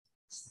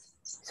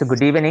So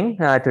good evening.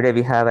 Today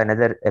we have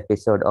another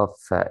episode of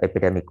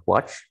Epidemic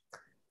Watch.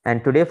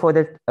 And today for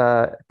the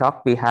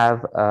talk, we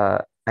have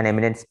an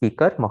eminent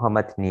speaker,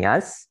 Muhammed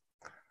Niyas.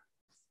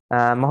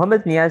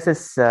 Muhammed Niyas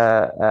is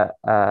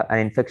an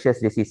infectious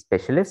disease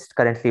specialist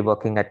currently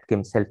working at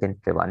KIMS Health in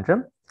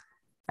Thiruvanathapuram.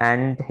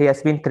 And he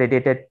has been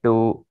credited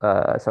to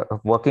sort of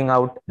working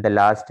out the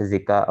last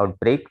Zika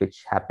outbreak,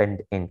 which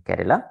happened in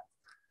Kerala.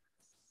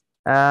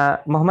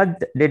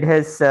 Muhammad did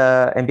his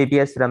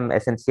MBBS from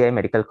SMCI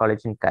Medical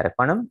College in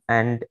Karapanam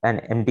and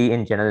an MD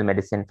in General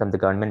Medicine from the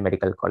Government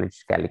Medical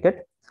College,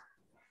 Calicut.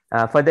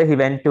 Further, he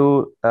went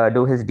to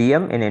do his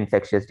DM in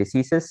infectious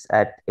diseases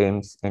at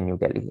AIIMS in New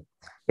Delhi.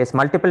 He has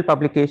multiple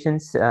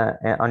publications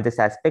on this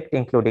aspect,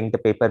 including the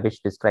paper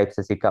which describes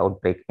the Zika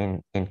outbreak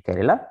in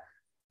Kerala,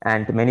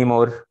 and many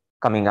more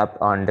coming up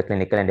on the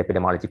clinical and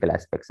epidemiological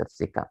aspects of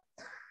Zika.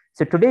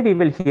 So today we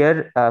will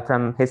hear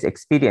from his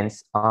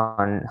experience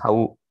on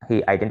how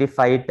he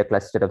identified the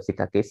cluster of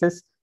Zika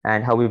cases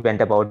and how we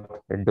went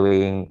about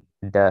doing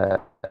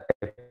the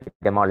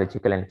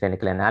epidemiological and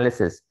clinical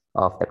analysis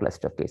of the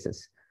cluster of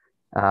cases.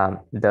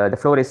 The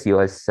floor is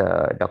yours,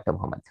 Dr.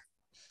 Muhammad.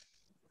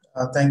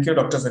 Thank you,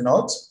 Dr.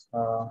 Vinod.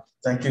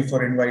 Thank you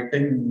for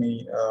inviting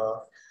me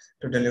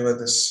to deliver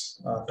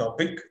this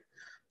topic.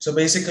 So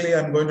basically,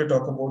 I'm going to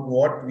talk about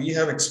what we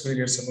have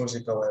experienced about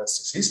Zika virus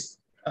disease.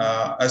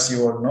 As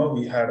you all know,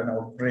 we had an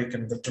outbreak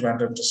in the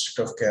Thiruvanathapuram district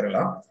of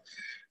Kerala,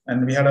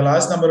 and we had a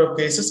large number of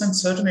cases and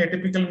certain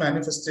atypical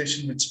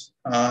manifestations which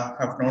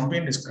have not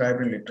been described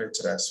in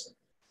literature as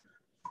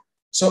well.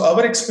 So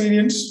our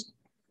experience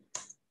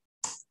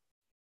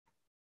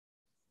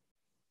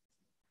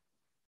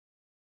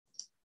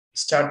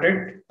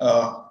started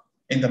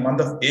in the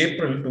month of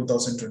April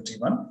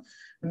 2021,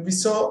 and we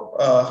saw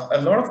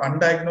a lot of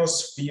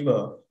undiagnosed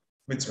fever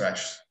with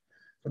rash.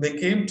 So they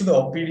came to the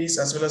OPDs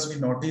as well as we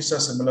noticed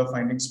similar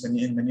findings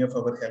in many of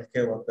our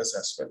healthcare workers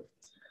as well.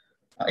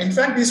 In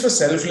fact, these were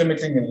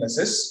self-limiting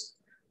illnesses,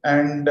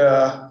 and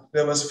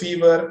there was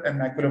fever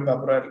and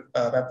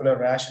maculopapular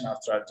rash and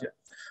arthralgia.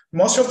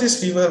 Most of these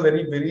fever were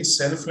very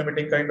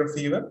self-limiting kind of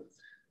fever,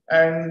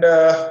 and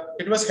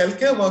it was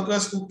healthcare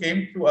workers who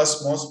came to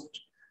us most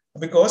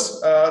because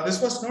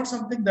this was not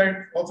something that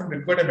often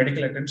required a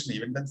medical attention.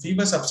 Even the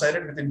fever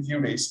subsided within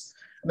few days.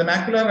 The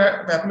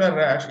maculopapular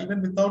rash, even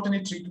without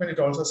any treatment, it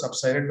also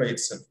subsided by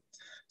itself.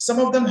 Some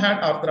of them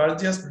had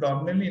arthralgias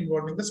predominantly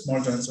involving the small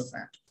joints of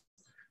hand.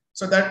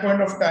 So at that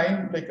point of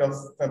time, like a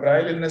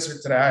febrile illness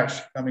with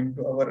rash coming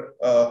to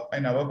our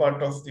in our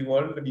part of the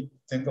world, we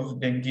think of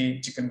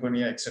dengue,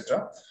 chikungunya,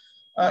 etc.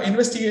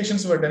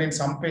 Investigations were done in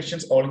some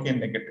patients, all came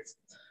negative.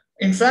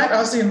 In fact,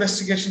 as the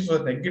investigations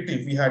were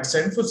negative, we had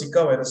sent for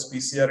Zika virus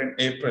PCR in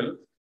April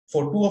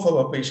for 2 of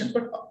our patients,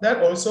 but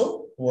that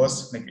also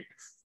was negative.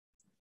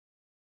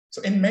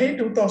 So in May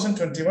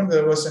 2021,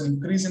 there was an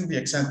increase in the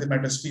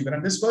exanthematous fever,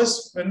 and this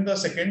was when the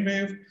second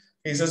wave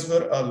cases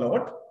were a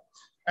lot.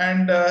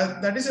 And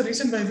that is the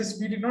reason why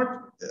we did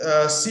not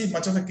see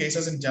much of the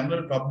cases in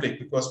general public,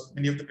 because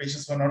many of the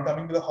patients were not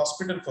coming to the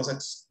hospital for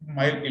such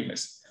mild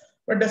illness.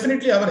 But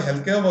definitely our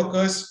healthcare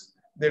workers,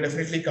 they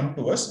definitely come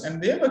to us,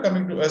 and they were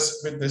coming to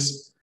us with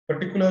this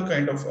particular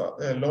kind of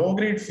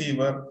low-grade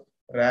fever,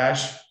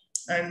 rash.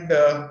 And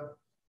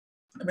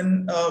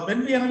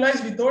when we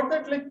analyzed, we thought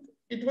that like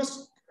it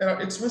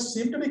must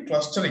seem to be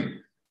clustering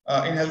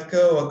in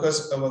healthcare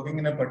workers working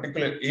in a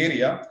particular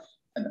area.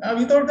 And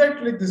we thought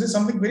that like this is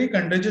something very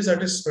contagious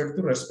that is spread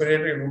through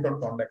respiratory route or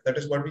contact. That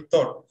is what we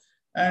thought.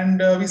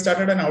 And we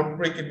started an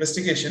outbreak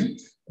investigation.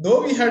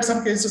 Though we had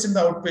some cases in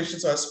the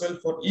outpatients as well,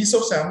 for ease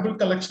of sample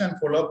collection and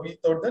follow-up, we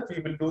thought that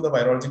we will do the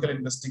virological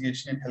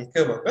investigation in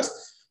healthcare workers.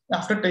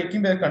 After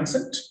taking their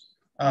consent,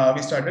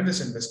 we started this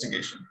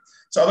investigation.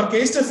 So our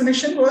case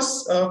definition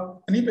was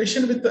any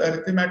patient with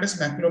erythematous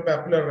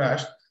maculopapular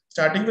rash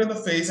starting from the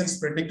face and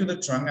spreading to the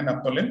trunk and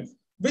upper limb,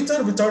 with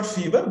or without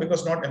fever,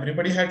 because not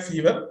everybody had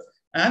fever,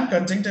 and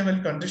conjunctival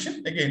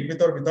condition, again,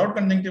 with or without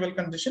conjunctival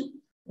condition,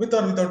 with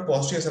or without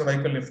posterior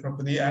cervical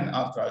lymphnopathy and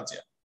arthralgia.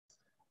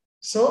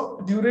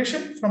 So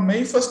duration from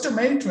May 1st to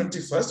May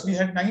 21st, we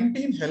had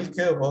 19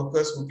 healthcare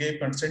workers who gave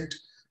consent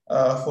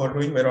for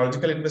doing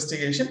virological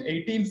investigation,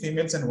 18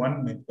 females and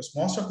 1 male, because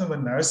most of them were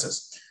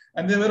nurses.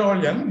 And they were all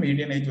young,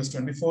 median age was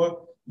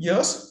 24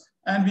 years.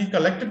 And we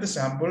collected the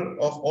sample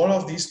of all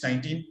of these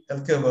 19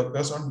 healthcare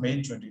workers on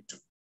May 22.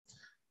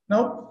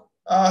 Now,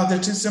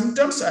 the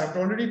symptoms, I have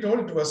already told,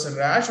 it was a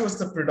rash was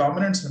the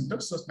predominant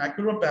symptoms. So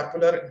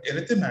maculopapular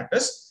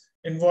erythematous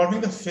involving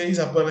the face,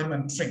 upper limb,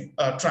 and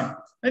trunk.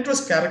 And it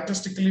was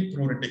characteristically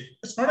pruritic.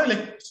 It's not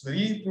it's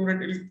very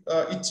pruritic,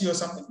 itchy or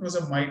something. It was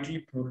a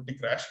mildly pruritic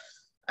rash.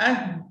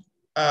 And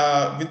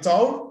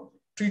without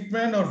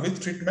treatment or with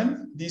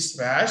treatment, this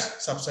rash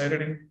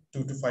subsided in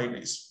 2 to 5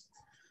 days.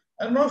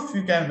 I don't know if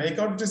you can make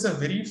out, it is a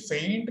very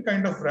faint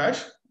kind of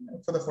rash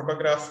for the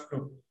photograph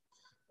to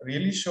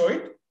really show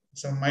it.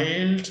 It's a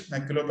mild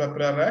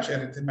maculopapular rash,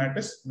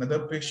 erythematous,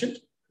 another patient.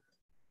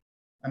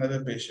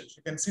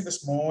 You can see the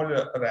small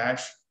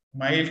rash,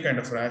 mild kind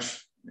of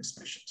rash in this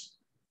patient.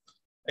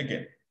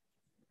 Again.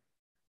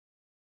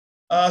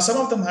 Some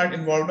of them had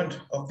involvement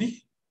of the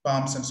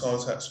palms and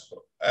soles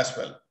as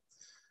well.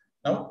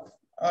 Now,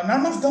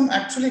 none of them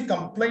actually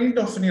complained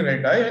of any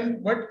red eye,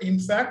 but in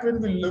fact,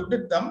 when we looked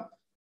at them,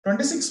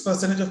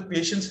 26% of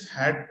patients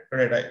had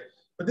red eye.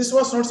 But this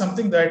was not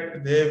something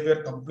that they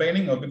were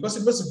complaining of, because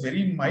it was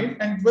very mild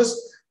and it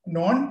was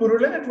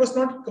non-purulent. It was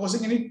not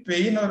causing any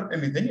pain or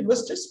anything. It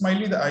was just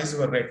mildly the eyes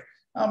were red.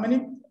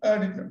 Many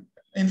did,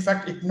 in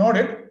fact, ignored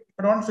it,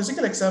 but on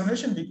physical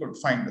examination, we could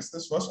find this.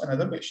 This was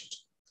another patient.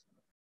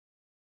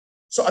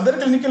 So other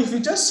clinical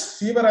features,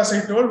 fever, as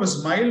I told,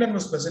 was mild and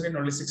was present in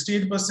only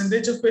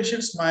 68% of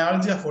patients,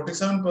 myalgia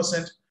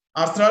 47%,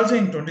 arthralgia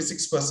in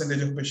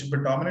 26% of patients,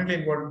 predominantly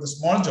involved in the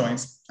small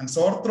joints, and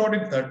sore throat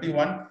in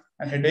 31%,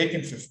 and headache in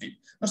 50%.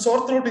 Now,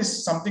 sore throat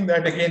is something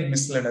that again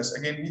misled us.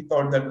 Again, we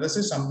thought that this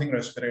is something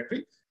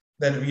respiratory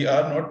that we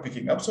are not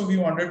picking up. So we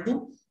wanted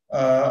to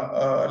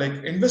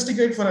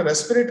investigate for a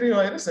respiratory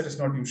virus that is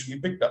not usually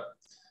picked up.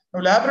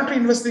 Now, laboratory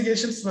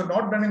investigations were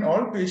not done in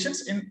all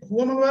patients. In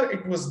whomever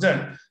it was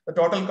done, the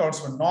total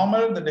counts were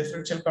normal, the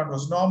differential count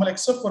was normal,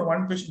 except for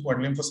one patient who had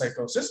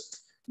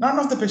lymphocytosis. None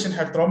of the patient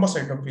had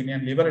thrombocytopenia,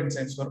 and liver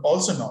enzymes were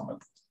also normal.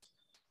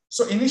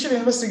 So initial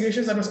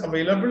investigations that was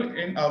available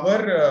in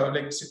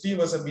our city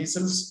was a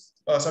measles,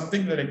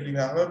 something like we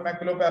have a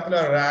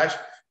maculopapular rash,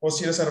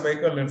 posterior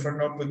cervical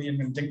lymphadenopathy, and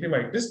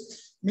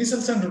conjunctivitis.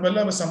 Measles and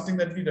rubella was something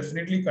that we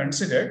definitely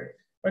considered.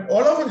 But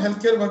all of our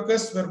healthcare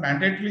workers were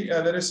mandatory.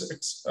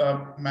 It's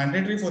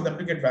mandatory for them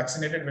to get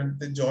vaccinated when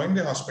they join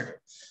the hospital.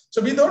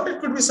 So we thought it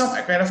could be some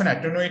kind of an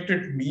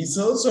attenuated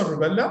measles or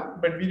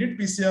rubella, but we did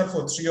PCR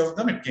for 3 of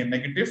them. It came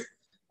negative.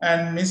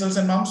 And measles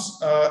and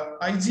mumps,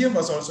 IgM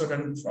was also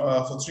done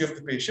for 3 of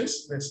the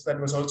patients. That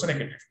was also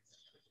negative.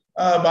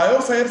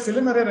 BioFire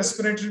film array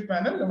respiratory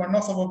panel, one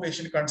of our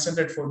patients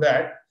consented for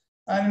that.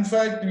 And in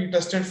fact, we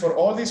tested for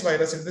all these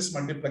viruses in this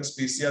multiplex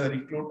PCR that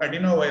include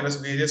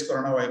adenovirus, various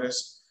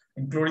coronavirus,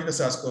 including the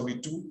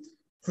SARS-CoV-2,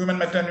 human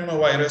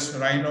metapneumovirus,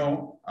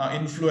 rhino,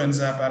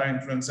 influenza,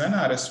 parainfluenza, and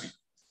RSV.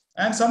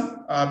 And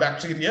some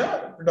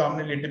bacteria,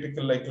 predominantly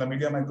atypical like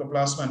chlamydia,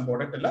 mycoplasma, and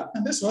bordetella,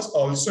 and this was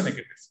also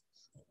negative.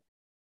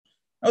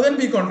 Now then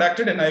we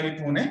contacted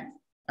NIV Pune,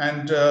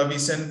 and we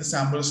sent the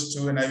samples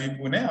to NIV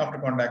Pune after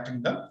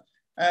contacting them.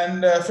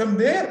 And from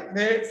there,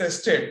 they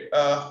tested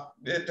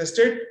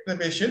the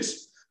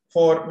patients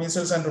for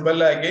measles and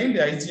rubella again. The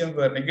IgM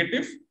were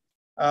negative.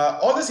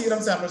 All the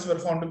serum samples were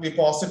found to be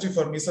positive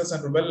for measles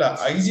and rubella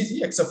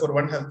IgG, except for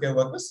one healthcare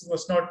worker. It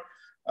was not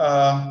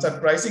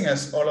surprising,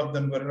 as all of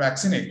them were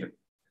vaccinated.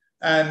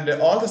 And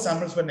all the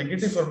samples were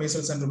negative for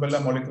measles and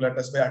rubella molecular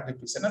test by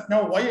RT-PCR.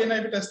 Now, why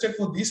NIV tested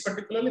for these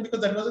particularly? Because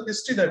that was a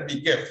history that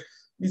we gave.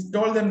 We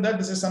told them that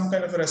this is some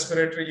kind of a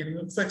respiratory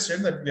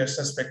infection that we are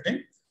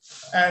suspecting.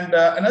 And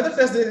another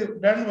test they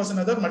done was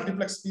another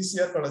multiplex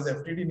PCR called as the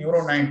FTD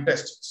Neuro 9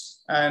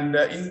 test. And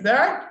in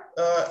that,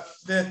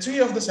 the 3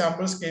 of the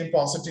samples came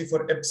positive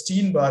for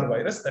Epstein-Barr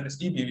virus, that is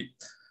EBV.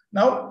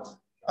 Now,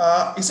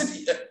 is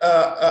it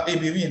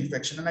EBV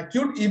infection? An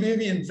acute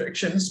EBV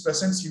infection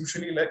presents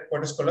usually like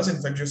what is called as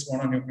infectious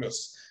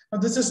mononucleosis. Now,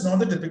 this is not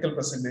the typical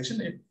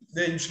presentation.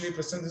 They usually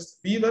present this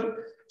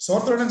fever, sore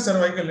throat, and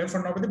cervical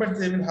lymphadenopathy, but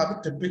they will have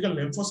a typical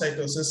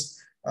lymphocytosis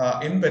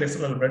in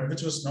peripheral blood,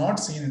 which was not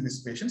seen in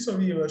this patient. So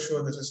we were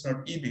sure this is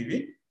not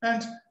EBV,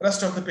 and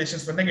rest of the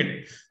patients were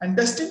negative. And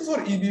testing for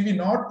EBV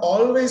not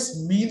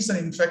always means an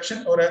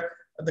infection or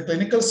the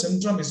clinical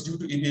symptom is due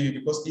to EBV,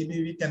 because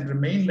EBV can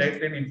remain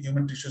latent in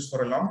human tissues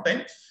for a long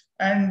time.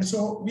 And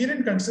so we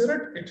didn't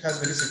consider it has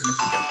very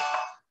significant.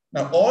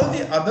 Now, all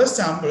the other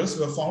samples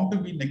were found to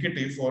be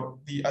negative for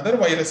the other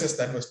viruses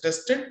that was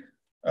tested,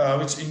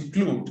 which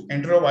include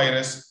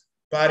enterovirus,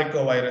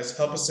 pericovirus,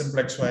 herpes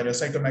simplex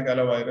virus,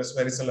 cytomegalovirus,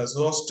 varicella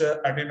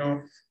zoster,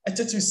 adeno,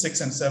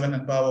 HHV6 and 7,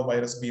 and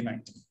parvovirus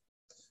B19.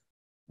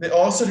 They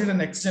also did a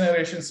next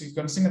generation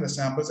sequencing of the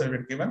samples that were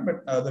given,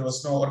 but there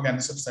was no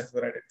organisms that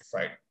were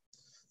identified.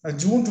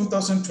 June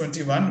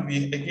 2021,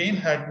 we again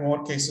had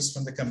more cases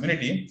from the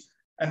community.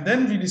 And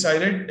then we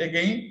decided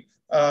again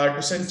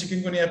to send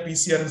chikungunya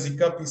PCR and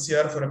Zika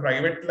PCR for a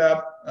private lab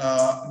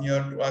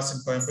near to us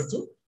in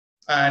Coimbatore.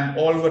 And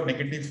all were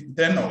negative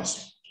then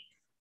also.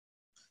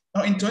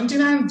 Now, in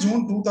 29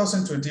 June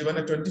 2021,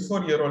 a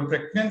 24-year-old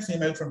pregnant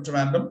female from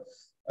Trivandrum,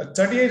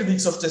 38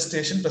 weeks of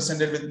gestation,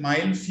 presented with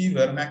mild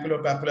fever,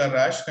 maculopapular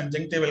rash,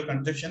 conjunctival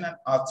congestion, and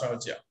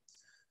arthralgia.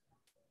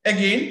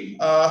 Again,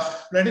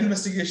 blood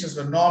investigations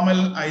were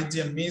normal.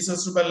 IgM,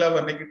 measles, rubella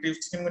were negative.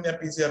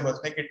 Chikungunya PCR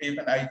was negative,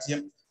 and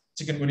IgM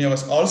chikungunya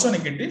was also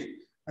negative.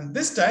 And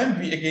this time,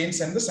 we again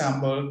sent the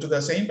sample to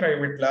the same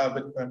private lab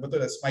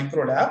with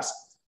micro labs.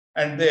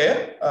 And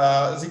there,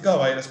 Zika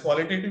virus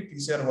qualitative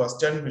PCR was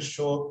done, which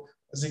show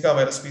Zika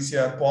virus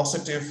PCR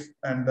positive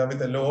and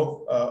with a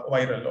low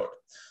viral load.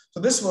 So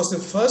this was the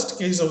first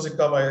case of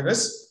Zika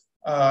virus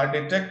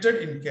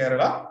detected in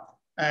Kerala.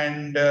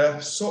 And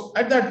so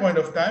at that point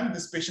of time,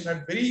 this patient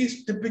had very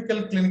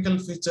typical clinical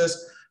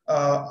features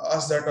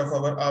as that of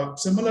our,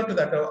 similar to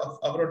that of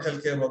our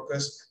healthcare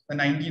workers, the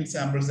 19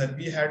 samples that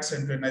we had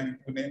sent to NIV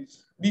Pune.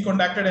 We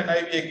contacted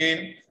NIV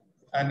again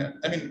And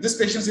I mean, this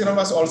patient's serum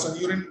was also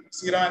urine,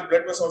 serum and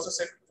blood was also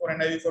sent for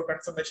NIV for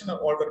confirmation, and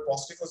all were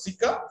positive for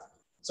Zika.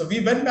 So we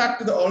went back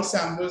to the all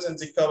samples and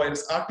Zika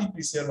virus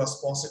RT-PCR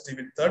was positive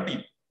in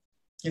 13.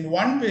 In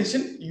one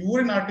patient,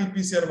 urine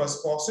RT-PCR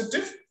was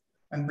positive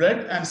and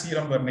blood and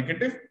serum were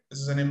negative. This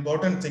is an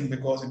important thing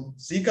because in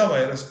Zika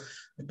virus,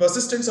 the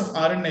persistence of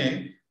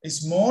RNA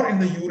is more in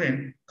the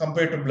urine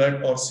compared to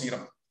blood or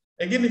serum.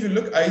 Again, if you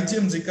look,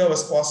 IgM Zika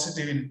was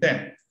positive in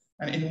 10.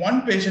 And in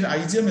one patient,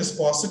 IgM is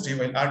positive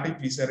while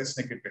RT-PCR is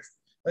negative.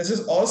 This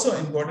is also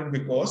important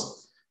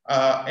because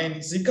in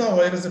Zika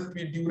virus,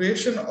 the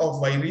duration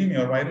of viremia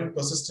or viral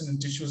persistence in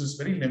tissues is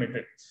very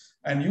limited.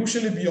 And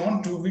usually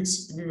beyond 2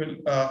 weeks, we will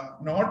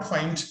not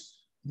find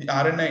the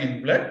RNA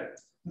in blood.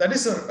 That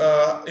is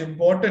the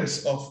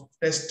importance of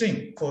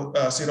testing for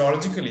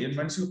serologically. And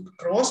once you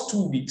cross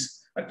 2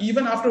 weeks, and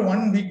even after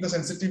 1 week, the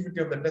sensitivity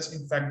of the test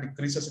in fact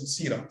decreases in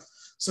serum.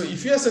 So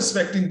if you are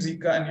suspecting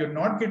Zika and you're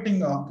not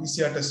getting a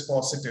PCR test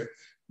positive,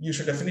 you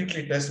should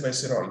definitely test by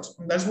serology.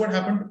 And that's what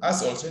happened to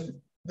us also.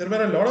 There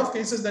were a lot of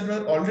cases that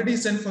were already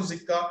sent for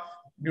Zika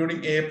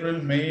during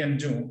April, May, and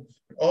June.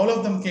 All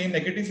of them came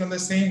negative from the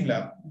same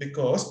lab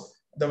because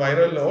the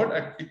viral load,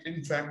 it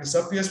in fact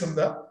disappears from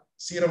the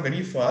serum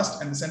very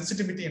fast, and the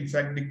sensitivity in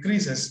fact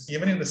decreases.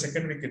 Even in the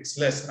second week, it's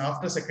less, and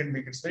after second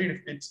week,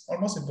 it's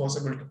almost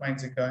impossible to find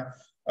Zika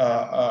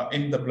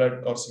in the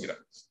blood or serum.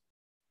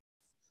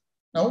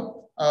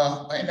 Now,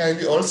 and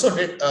we also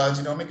did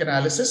genomic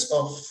analysis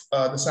of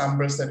the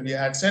samples that we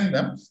had sent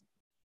them,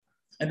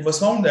 and it was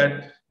found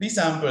that these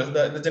samples,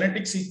 the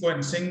genetic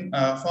sequencing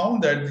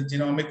found that the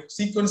genomic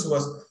sequence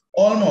was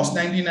almost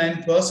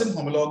 99%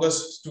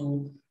 homologous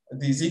to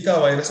the Zika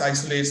virus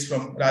isolates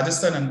from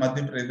Rajasthan and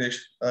Madhya Pradesh,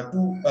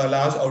 two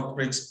large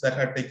outbreaks that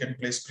had taken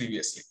place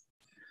previously.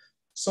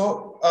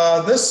 So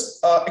this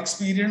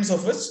experience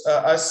of which,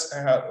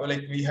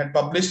 like we had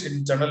published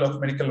in Journal of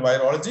Medical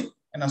Virology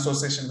in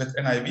association with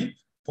NIV,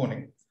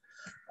 Pune.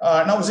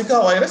 Now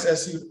Zika virus,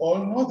 as you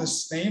all know,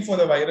 this name for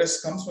the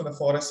virus comes from the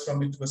forest from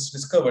which it was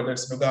discovered.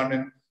 That's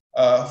Ugandan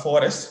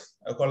forest,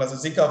 called as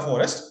the Zika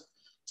forest.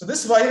 So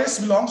this virus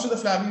belongs to the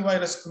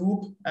flavivirus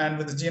group, and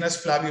with the genus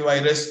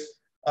flavivirus,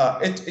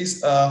 it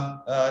is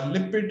a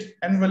lipid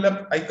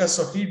enveloped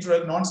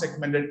icosahedral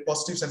non-segmented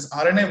positive sense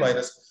RNA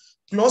virus,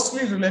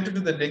 closely related to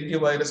the dengue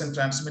virus and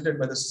transmitted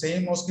by the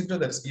same mosquito,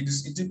 that is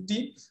Aedes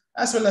aegypti,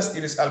 as well as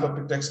Aedes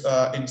albopictex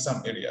in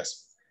some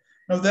areas.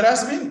 Now, there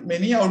has been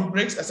many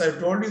outbreaks, as I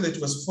told you, that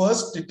it was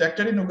first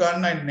detected in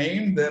Uganda and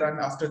named there, and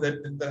after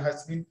that, there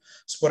has been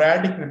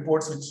sporadic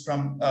reports which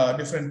from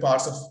different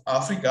parts of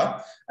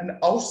Africa. And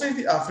outside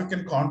the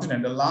African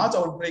continent, a large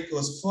outbreak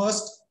was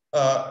first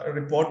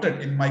reported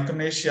in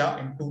Micronesia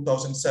in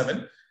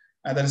 2007,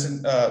 and that is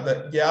in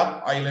the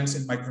Yap Islands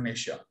in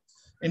Micronesia.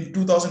 In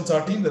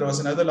 2013, there was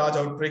another large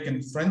outbreak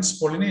in French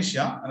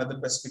Polynesia, another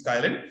Pacific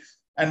island.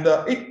 And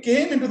it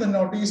came into the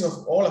notice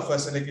of all of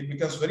us, like it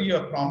becomes very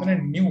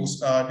prominent news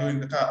during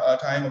the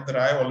time of the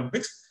Rio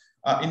Olympics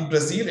in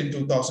Brazil in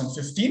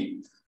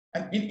 2015.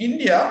 And in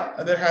India,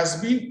 there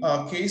has been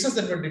cases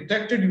that were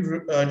detected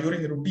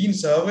during routine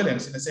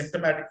surveillance in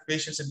asymptomatic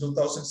patients in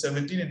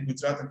 2017 in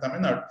Gujarat and Tamil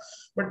Nadu.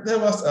 But there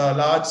was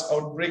large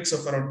outbreaks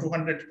of around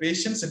 200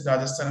 patients in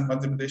Rajasthan and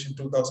Madhya Pradesh in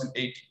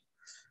 2018.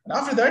 And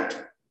after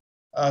that,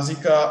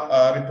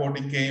 Zika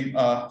reporting came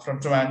from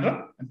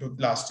Trivandrum into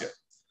last year.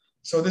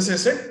 So this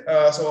is it.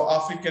 So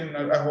African,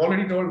 I've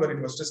already told where it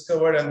was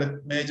discovered, and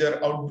the major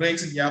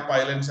outbreaks in Yap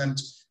Islands and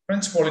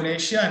French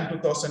Polynesia in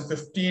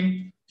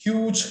 2015,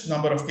 huge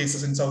number of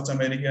cases in South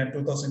America in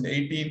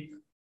 2018,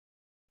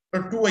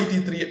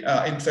 283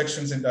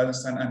 infections in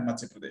Rajasthan and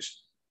Madhya Pradesh.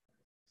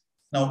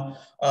 Now,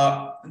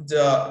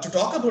 to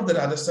talk about the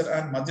Rajasthan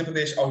and Madhya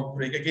Pradesh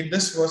outbreak, again,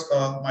 this was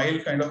a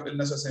mild kind of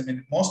illnesses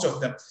in most of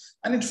them.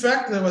 And in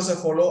fact, there was a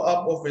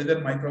follow-up of whether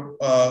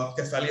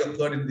microcephaly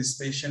occurred in these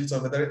patients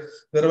or whether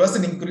there was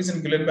an increase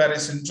in Guillain-Barré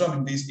syndrome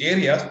in these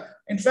areas.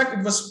 In fact,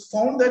 it was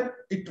found that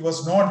it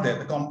was not there.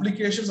 The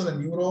complications of the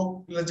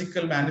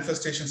neurological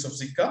manifestations of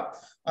Zika,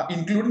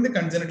 including the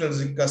congenital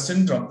Zika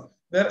syndrome,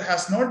 there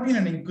has not been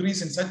an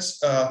increase in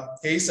such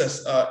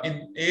cases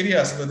in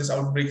areas where this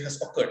outbreak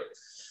has occurred.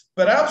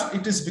 Perhaps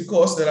it is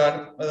because there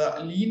are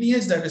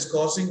lineage that is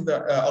causing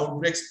the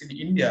outbreaks in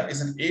India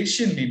is an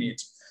Asian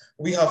lineage.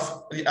 We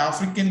have the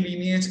African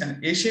lineage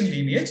and Asian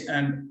lineage,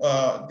 and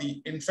the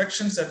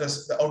infections that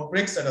is the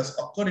outbreaks that has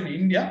occurred in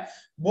India,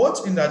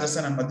 both in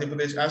Rajasthan and Madhya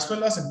Pradesh, as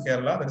well as in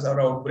Kerala, that is our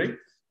outbreak,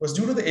 was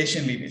due to the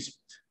Asian lineage.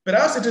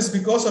 Perhaps it is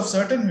because of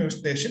certain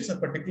mutations, a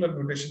particular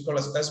mutation called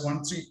as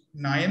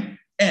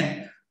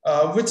S139N,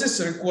 which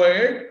is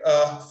required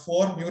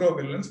for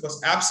neurovirulence,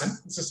 was absent.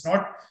 This is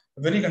not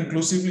very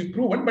conclusively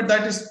proven, but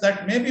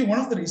that may be one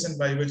of the reasons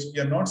by which we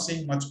are not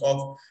seeing much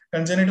of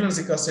congenital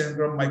Zika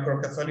syndrome,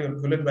 microcephaly, or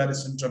Guillain-Barré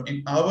syndrome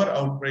in our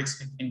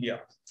outbreaks in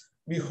India.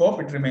 We hope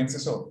it remains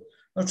so.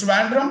 Now,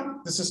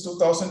 Trivandrum, this is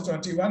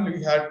 2021.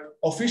 We had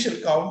official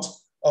count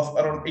of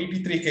around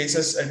 83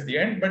 cases at the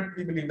end, but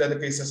we believe that the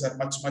cases are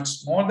much, much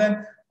more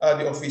than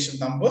the official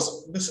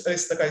numbers. This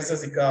is the Kaiser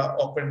Zika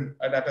open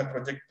data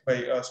project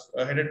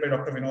headed by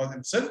Dr. Vinod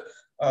himself.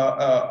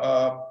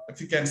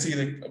 If you can see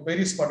the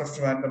various part of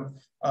Trivandrum,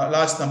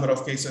 large number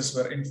of cases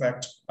were in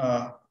fact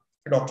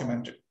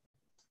documented.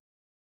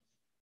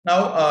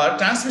 Now,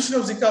 transmission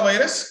of Zika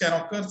virus can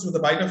occur through the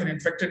bite of an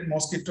infected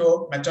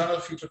mosquito, maternal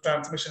fetal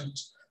transmission.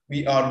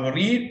 We are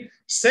worried,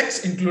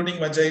 sex, including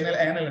vaginal,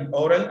 anal, and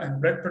oral,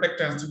 and blood product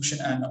transfusion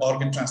and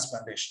organ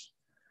transplantation.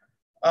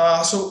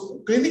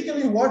 So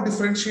clinically, what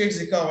differentiates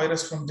Zika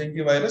virus from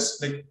dengue virus?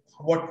 Like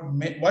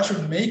what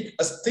should make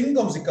us think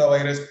of Zika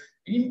virus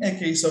in a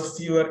case of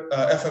fever,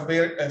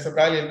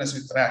 febrile illness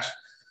with rash?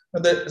 Now,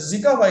 the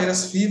Zika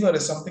virus fever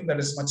is something that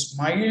is much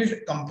mild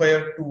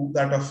compared to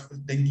that of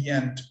dengue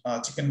and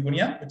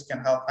chikungunya, which can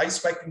have high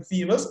spiking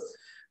fevers.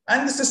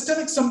 And the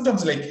systemic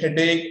symptoms like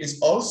headache is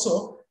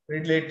also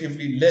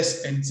relatively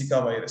less in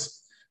Zika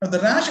virus. Now, the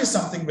rash is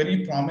something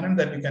very prominent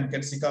that you can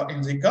get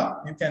in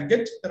Zika. You can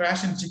get the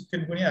rash in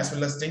chikungunya as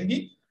well as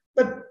dengue,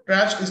 but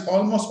rash is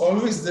almost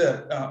always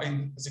there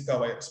in Zika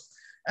virus.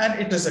 And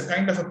it is a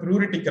kind of a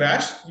pruritic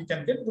rash. You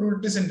can get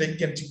pruritus in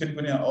dengue and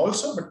chikungunya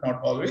also, but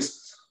not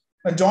always.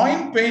 A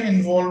joint pain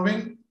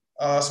involving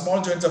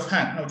small joints of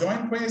hand. Now,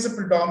 joint pain is a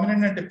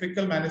predominant and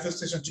typical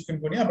manifestation of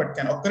chikungunya, but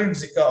can occur in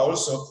Zika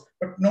also,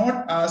 but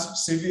not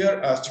as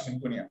severe as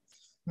chikungunya.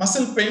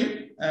 Muscle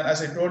pain, and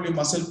as I told you,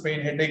 muscle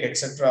pain, headache,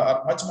 etc.,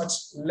 are much, much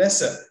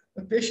lesser.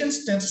 The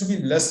patients tends to be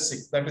less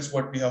sick. That is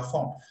what we have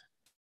found.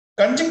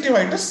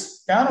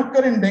 Conjunctivitis can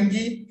occur in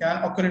dengue,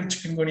 can occur in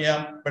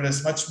chikungunya, but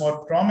is much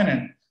more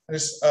prominent. There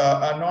is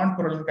a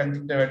non-purulent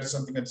conjunctivitis,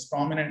 something that is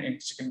prominent in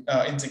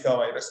Zika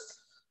virus.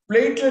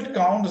 Platelet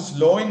count is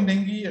low in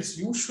dengue. It's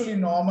usually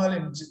normal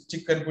in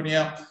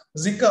chikungunya.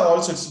 Zika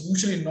also it's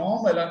usually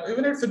normal, and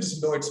even if it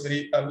is low, it's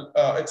very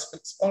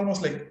it's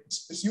almost like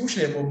it's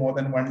usually above more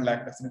than 1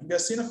 lakh. Definitely, we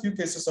have seen a few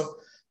cases of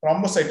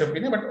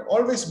thrombocytopenia, but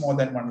always more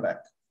than 1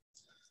 lakh.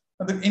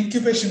 Now, the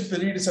incubation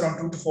period is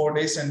around 2 to 4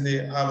 days, and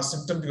they have a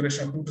symptom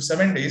duration of 2 to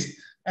 7 days.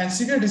 And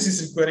severe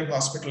disease requiring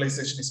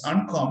hospitalization is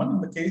uncommon,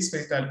 and the case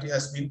fatality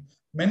has been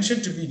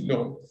mentioned to be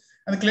low.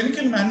 And the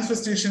clinical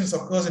manifestations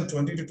occurs in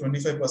 20 to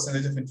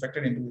 25% of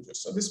infected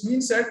individuals. So this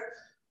means that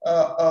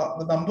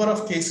the number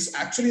of cases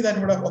actually that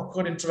would have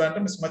occurred in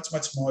Trivandrum is much,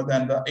 much more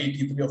than the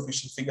 83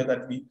 official figure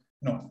that we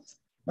know.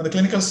 Now, the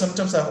clinical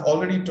symptoms I have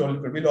already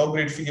told, could be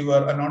low-grade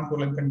fever, a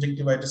non-purulent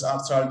conjunctivitis,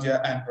 arthralgia,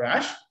 and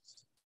rash.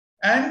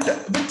 And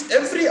with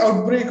every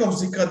outbreak of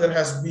Zika, there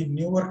has been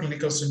newer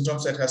clinical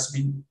symptoms that has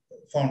been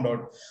found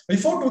out.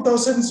 Before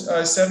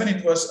 2007,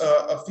 it was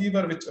a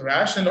fever with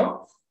rash alone.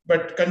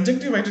 But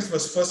conjunctivitis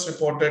was first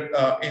reported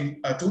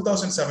in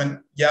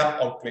 2007 YAP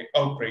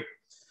outbreak.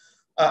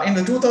 In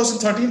the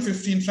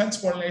 2013-15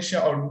 French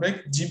Polynesia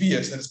outbreak,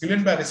 GBS, that is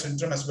Guillain-Barré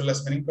syndrome, as well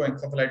as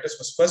meningoencephalitis,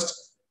 was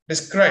first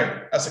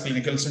described as a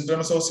clinical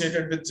syndrome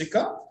associated with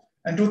Zika.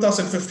 And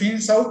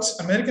 2015 South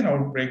American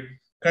outbreak,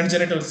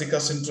 congenital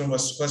Zika syndrome,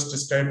 was first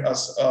described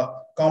as a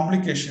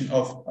complication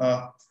of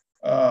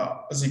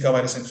Zika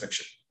virus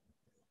infection.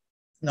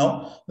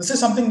 Now, this is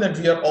something that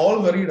we are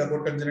all worried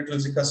about, congenital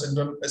Zika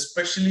syndrome,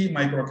 especially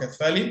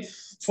microcephaly.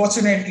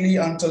 Fortunately,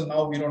 until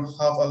now, we don't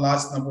have a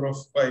large number of,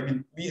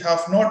 we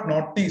have not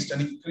noticed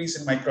an increase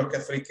in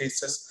microcephaly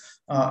cases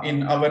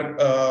in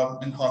our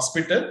in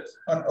hospital,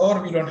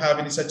 or we don't have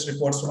any such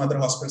reports from other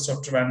hospitals of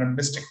Trivandrum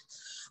district.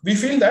 We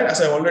feel that, as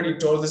I already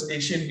told, this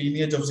Asian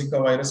lineage of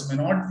Zika virus may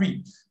not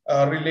be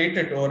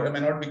related or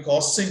may not be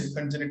causing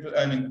congenital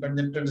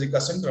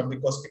Zika syndrome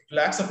because it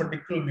lacks a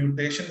particular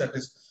mutation that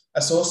is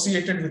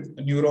associated with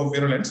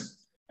neurovirulence,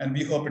 and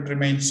we hope it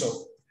remains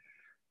so.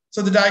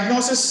 So the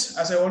diagnosis,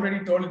 as I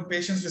already told, in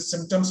patients with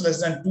symptoms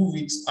less than 2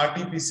 weeks,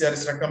 RT-PCR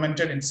is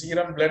recommended in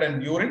serum, blood,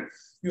 and urine.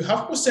 You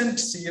have to send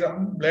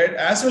serum, blood,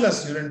 as well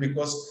as urine,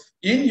 because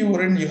in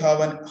urine you have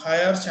a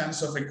higher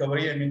chance of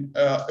recovery, and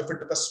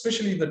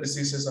especially if the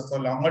disease is of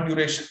a longer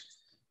duration.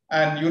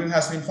 And urine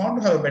has been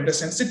found to have a better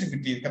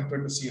sensitivity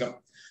compared to serum.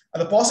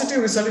 And the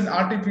positive result in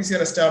RT-PCR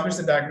established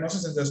the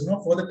diagnosis, and there's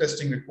no further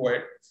testing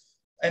required.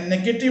 A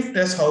negative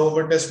test,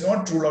 however, does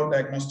not rule out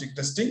diagnostic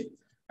testing.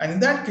 And in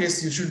that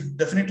case, you should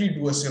definitely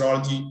do a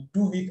serology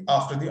 2 weeks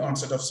after the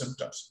onset of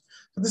symptoms.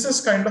 So this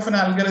is kind of an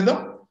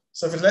algorithm.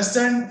 So if it's less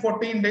than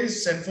 14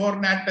 days, send for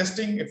NAT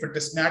testing. If it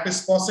is NAT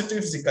is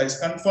positive, Zika is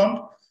confirmed.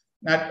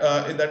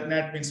 That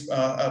NAT means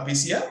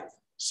PCR.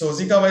 So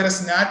Zika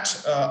virus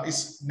NAT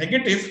is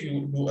negative,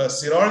 you do a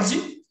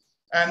serology.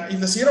 And if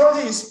the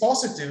serology is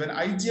positive, and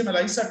IgM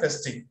ELISA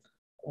testing,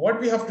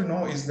 what we have to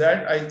know is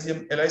that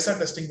IgM ELISA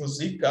testing for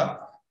Zika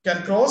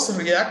can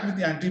cross-react with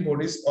the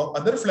antibodies of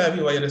other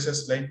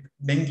flaviviruses like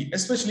dengue,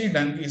 especially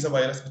dengue is a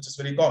virus which is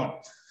very common.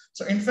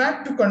 So in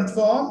fact, to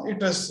confirm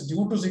it is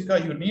due to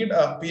Zika, you need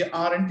a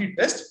PRNT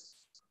test.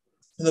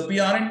 The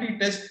PRNT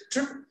test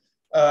should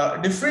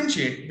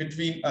differentiate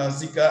between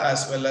Zika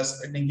as well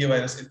as dengue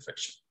virus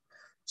infection.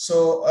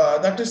 So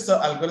that is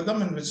the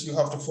algorithm in which you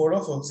have to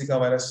follow for Zika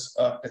virus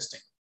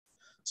testing.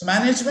 So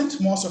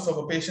management, most of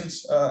our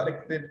patients,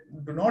 like they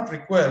do not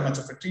require much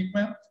of a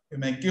treatment. You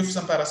may give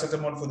some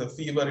paracetamol for the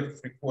fever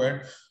if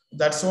required.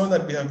 That's all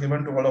that we have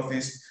given to all of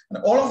these.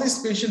 And all of these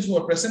patients who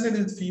are presented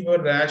with fever,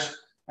 rash,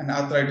 and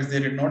arthritis, they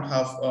did not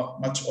have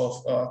much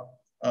of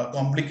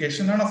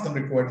complication. None of them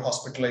required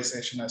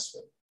hospitalization as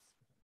well.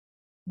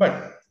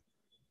 But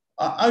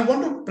I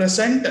want to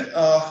present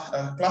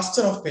a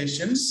cluster of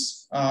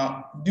patients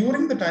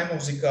during the time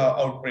of Zika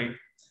outbreak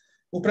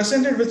who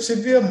presented with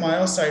severe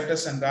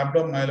myositis and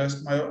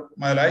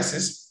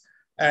rhabdomyolysis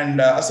and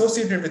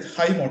associated with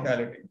high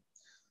mortality.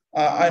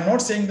 I'm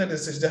not saying that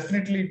this is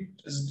definitely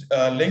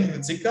linked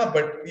with Zika,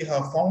 but we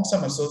have found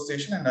some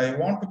association, and I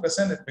want to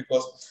present it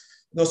because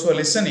those who are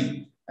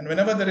listening, and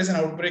whenever there is an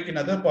outbreak in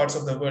other parts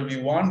of the world,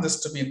 we want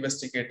this to be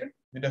investigated.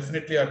 We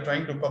definitely are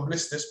trying to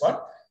publish this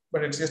part,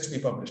 but it's yet to be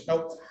published.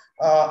 Now,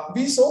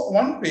 we saw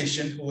one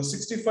patient who was a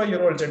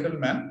 65-year-old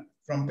gentleman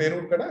from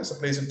Perurkada, it's a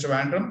place in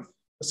Trivandrum,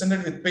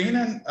 presented with pain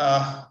and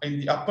in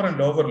the upper and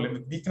lower limb,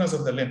 with weakness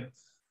of the limb.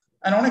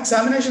 And on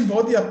examination,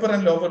 both the upper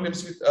and lower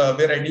limbs were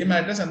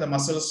edematous and the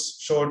muscles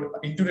showed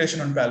induration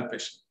and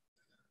palpation.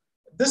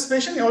 This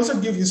patient also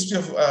gave history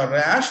of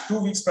rash 2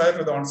 weeks prior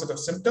to the onset of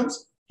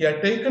symptoms. He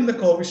had taken the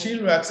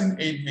Covishield vaccine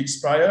 8 weeks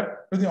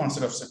prior to the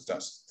onset of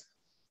symptoms.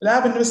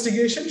 Lab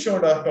investigation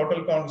showed a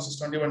total count which is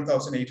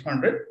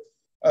 21,800.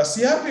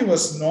 CRP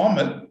was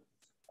normal.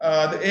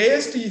 The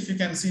AST, if you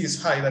can see, is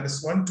high, that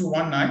is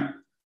 1219.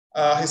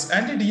 His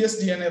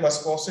anti-DS DNA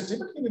was positive,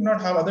 but he did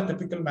not have other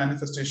typical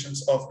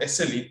manifestations of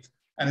SLE,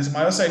 and his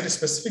myositis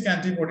specific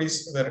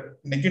antibodies were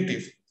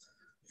negative.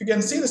 If you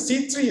can see, the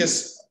C3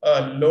 is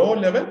low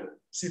level,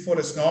 C4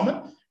 is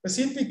normal, the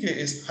CPK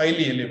is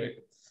highly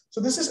elevated.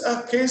 So this is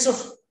a case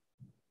of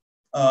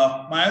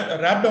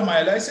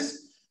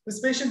rhabdomyolysis. This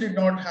patient did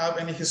not have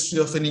any history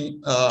of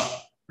any,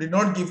 did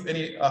not give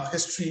any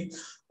history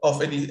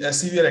of any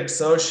severe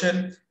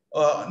exertion,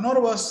 nor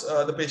was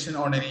the patient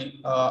on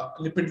any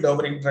lipid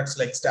lowering drugs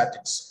like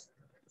statins.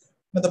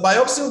 Now, the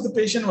biopsy of the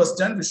patient was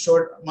done, which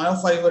showed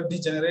myofiber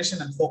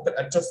degeneration and focal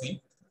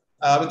atrophy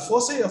with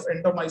foci of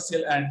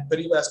endomysial and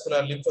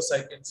perivascular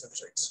lymphocyte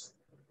infiltrates.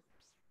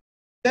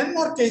 10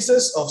 more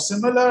cases of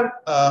similar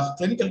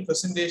clinical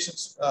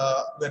presentations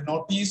were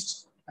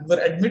noticed and were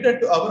admitted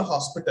to our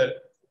hospital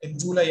in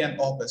July and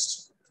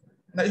August.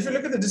 Now, if you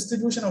look at the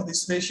distribution of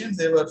these patients,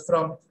 they were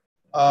from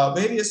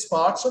various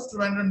parts of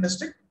Trivandrum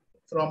district,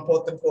 from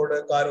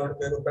Pothenkodu, Karod,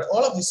 Perur.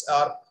 All of these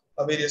are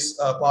various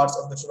parts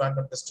of the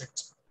Trivandrum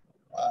district.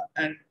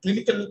 And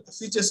clinical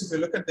features, if you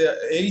look at the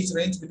age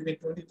range between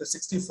 20 to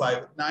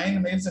 65,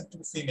 9 males and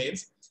 2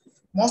 females.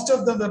 Most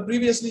of them were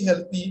previously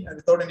healthy and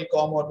without any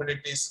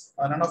comorbidities.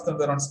 None of them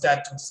were on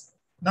statins.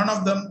 None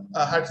of them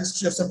had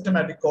history of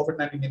symptomatic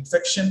COVID-19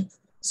 infection.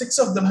 6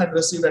 of them had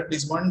received at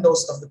least 1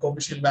 dose of the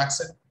Covishield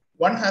vaccine.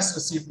 1 has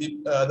received the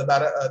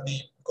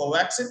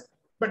Covaxin,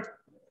 but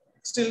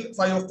still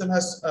 5 of them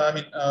has,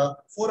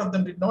 4 of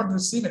them did not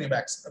receive any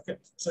vaccine. Okay,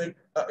 so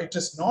it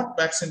is not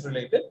vaccine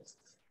related.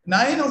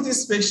 9 of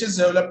these patients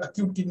developed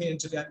acute kidney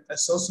injury and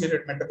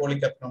associated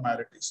metabolic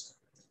abnormalities.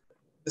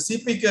 The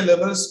CPK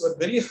levels were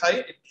very high.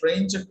 It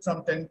ranged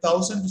from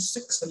 10,000 to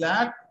 6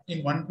 lakh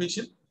in one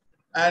patient.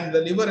 And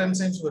the liver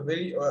enzymes were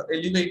very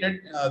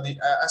elevated. The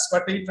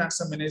aspartate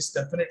transaminase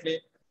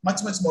definitely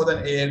much more than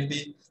ALT,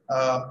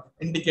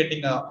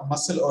 indicating a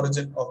muscle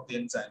origin of the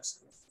enzymes.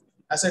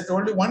 As I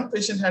told you, one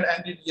patient had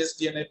anti-DS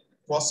DNA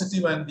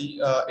positive and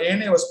the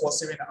ANA was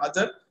positive in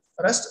other.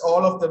 The rest,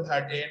 all of them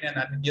had ANA and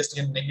anti-DS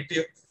DNA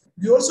negative.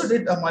 We also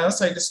did a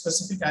myositis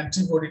specific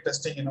antibody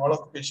testing in all of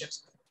the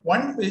patients.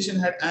 One patient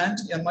had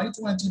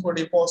anti-MI2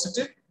 antibody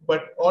positive,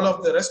 but all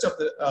of the rest of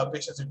the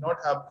patients did not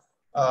have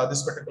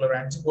this particular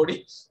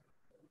antibody.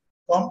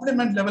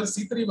 Complement level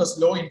C3 was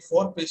low in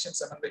 4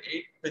 patients among the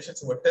 8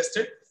 patients who were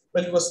tested,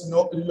 but it was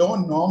low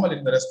normal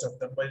in the rest of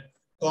them, while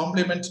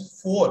complement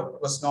 4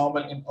 was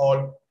normal in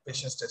all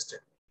patients tested.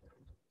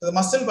 So the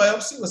muscle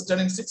biopsy was done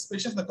in 6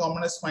 patients. The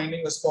commonest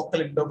finding was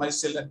focal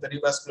endomysial and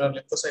perivascular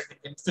lymphocytic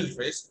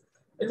infiltrates.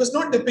 It was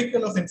not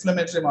typical of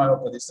inflammatory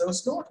myopathy. There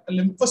was no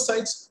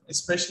lymphocytes,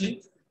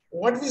 especially.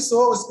 What we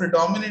saw was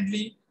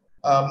predominantly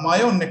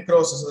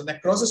myonecrosis, so the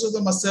necrosis of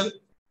the muscle.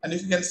 And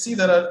if you can see,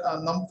 there are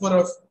a number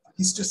of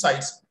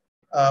histiocytes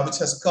which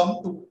has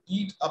come to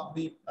eat up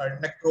the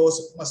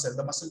necrosed muscle,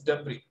 the muscle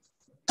debris.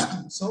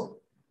 So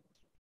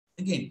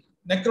again,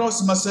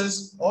 necrosed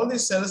muscles, all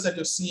these cells that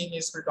you're seeing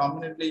is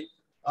predominantly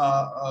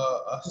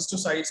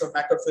histocytes or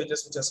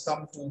macrophages which has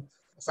come to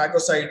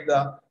phagocyte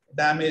the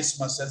damaged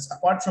muscles.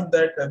 Apart from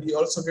that, we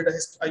also did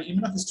a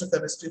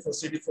immunohistochemistry for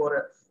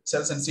CD4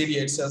 cells and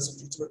CD8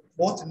 cells, which were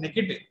both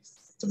negative.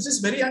 So this is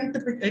very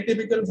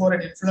atypical for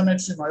an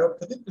inflammatory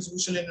myopathy, because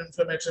usually in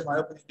inflammatory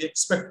myopathy, they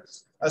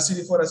expect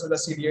CD4 as well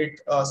as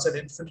CD8 cell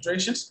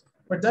infiltrations,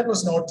 but that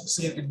was not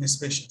seen in these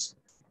patients.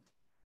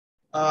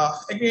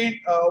 Again,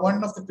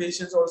 one of the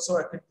patients also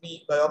a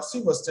kidney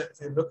biopsy was done.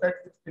 If you look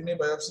at the kidney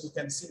biopsy, you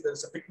can see there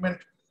is a pigment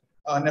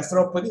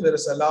nephropathy. There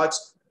is a large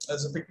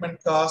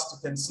pigment cast.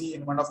 You can see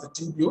in one of the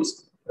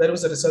tubules. There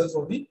was a result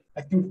of the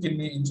acute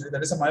kidney injury.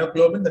 There is a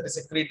myoglobin that is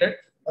secreted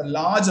a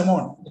large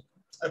amount.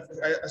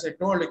 As I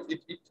told,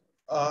 it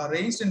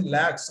ranged in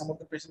lakhs. Some of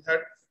the patients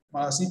had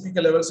CPK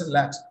levels in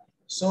lakhs.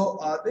 So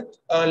it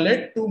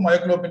led to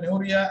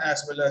myoglobinuria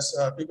as well as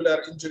tubular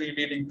injury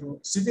leading to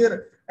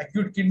severe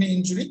acute kidney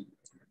injury.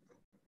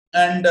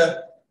 And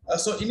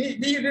so we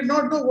did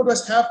not know what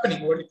was happening.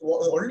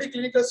 The only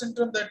clinical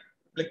symptom that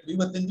we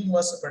were thinking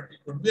was that it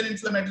could be an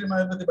inflammatory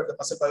myopathy, but the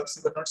muscle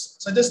biopsy were not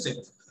suggestive.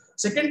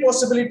 Second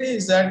possibility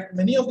is that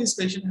many of these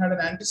patients had an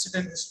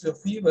antecedent history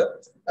of fever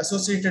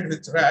associated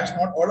with rash.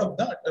 Not all of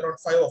them, around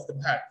 5 of them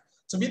had.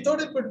 So we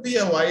thought it could be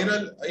a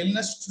viral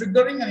illness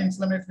triggering an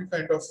inflammatory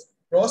kind of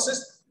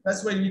process.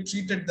 That's why we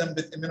treated them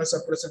with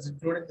immunosuppressants,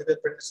 including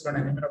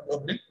methylprednisolone and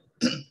immunoglobulin.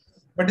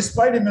 But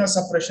despite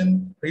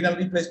immunosuppression, renal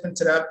replacement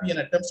therapy, and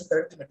attempts to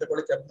correct the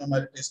metabolic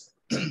abnormalities,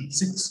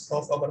 6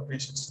 of our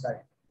patients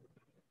died.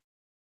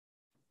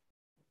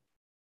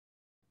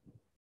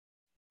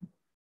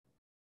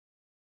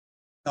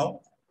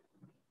 Now,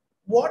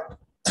 what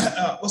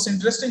was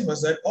interesting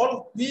was that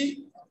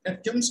we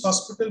at KIMS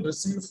Hospital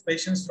received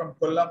patients from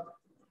Kollam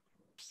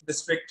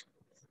district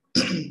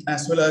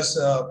as well as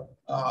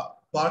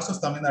parts of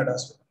Tamil Nadu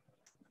as well.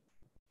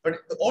 But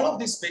all of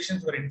these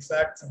patients were in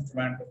fact from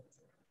Trivandrum.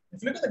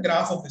 If you look at the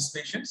graph of these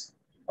patients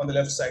on the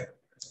left side,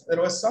 there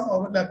was some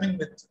overlapping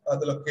with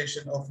the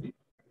location of the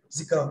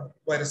Zika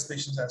virus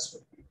patients as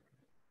well.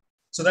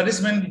 So that is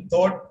when we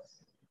thought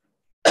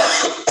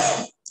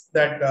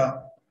that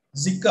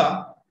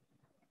Zika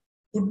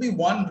could be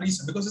one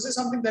reason, because this is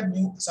something that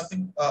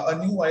a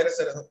new virus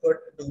that has occurred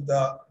to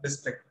the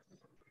district,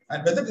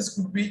 and whether this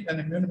could be an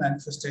immune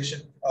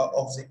manifestation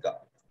of Zika.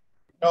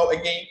 Now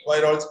again,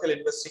 virological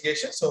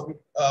investigation. So we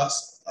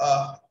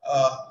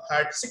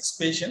had 6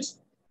 patients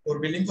who were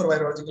willing for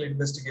virological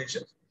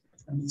investigation,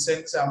 and we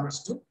sent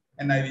samples to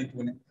NIV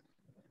Pune.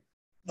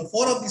 Now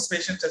 4 of these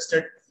patients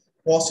tested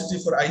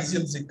positive for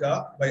IgM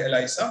Zika by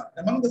ELISA.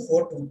 Among the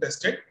 4, 2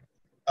 tested.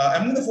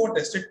 Among the 4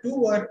 tested, 2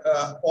 were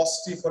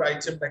positive for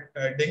IgM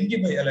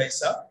dengue by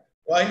ELISA,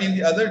 while in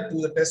the other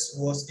 2, the test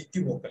was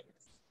equivocal.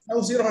 Now,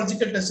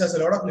 serological test has a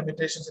lot of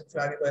limitations in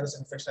flavivirus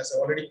infection, as I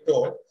already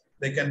told.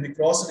 They can be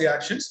cross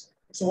reactions.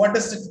 So, what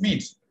does it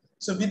mean?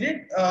 So, we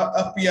did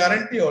a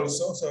PRNT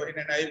also. So, in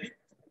an IV,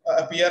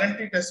 a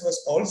PRNT test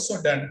was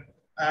also done,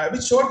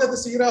 which showed that the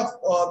sera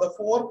of the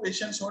 4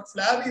 patients showed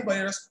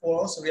flavivirus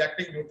was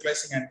reacting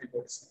neutralizing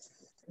antibodies,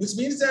 which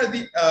means that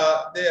the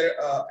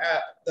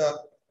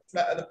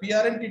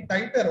PRNT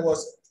titer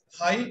was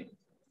high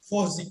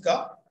for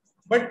Zika,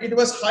 but it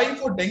was high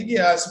for dengue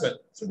as well.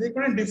 So they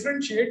couldn't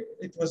differentiate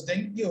it was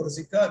dengue or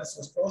Zika. This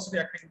was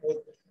cross-reacting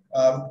both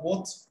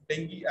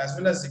dengue as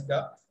well as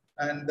Zika.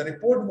 And the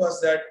report was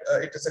that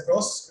it is a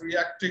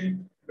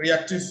cross-reacting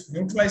reactive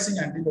neutralizing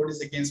antibodies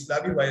against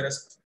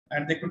flavivirus,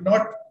 and they could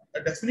not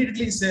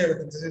definitely say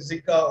whether this is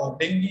Zika or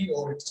dengue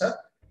or it's a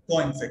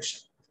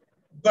co-infection.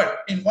 But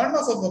in one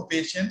of our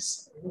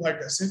patients who had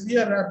a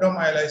severe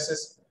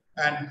rhabdomyolysis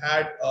and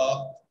had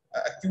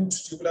acute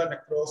tubular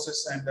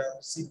necrosis and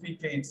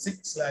CPK in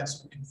 6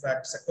 lakhs, in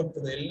fact, succumbed to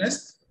the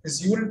illness,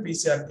 his urine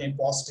PCR came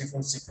positive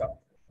for Zika.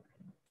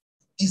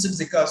 Is it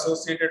Zika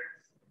associated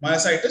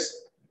myositis?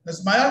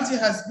 This myalgia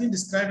has been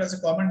described as a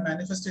common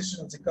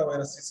manifestation of Zika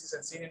virus disease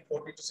and seen in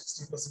 40 to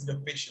 60%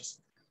 of patients.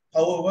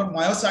 However,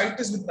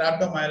 myositis with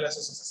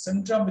rhabdomyolysis is a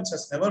syndrome which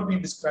has never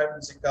been described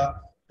in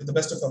Zika to the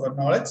best of our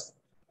knowledge.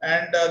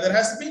 And there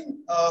has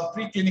been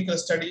preclinical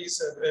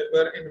studies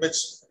in which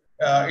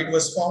it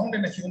was found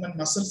in a human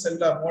muscle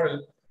cellular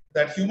model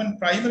that human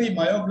primary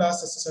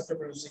myoblasts are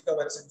susceptible to Zika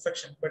virus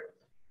infection, but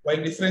while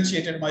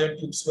differentiated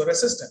myotubes were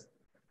resistant.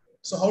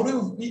 So how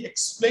do we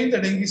explain the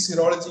dengue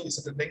serology? Is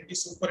it a dengue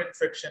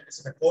superinfection? Is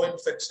it a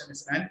co-infection?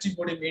 Is it an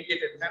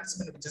antibody-mediated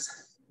enhancement, which is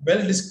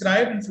well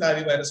described in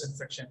flavivirus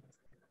infection?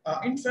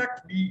 In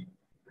fact, we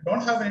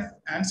don't have an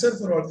answer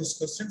for all these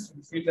questions.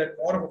 We feel that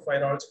more of a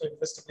virological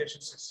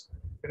investigation is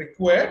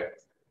required.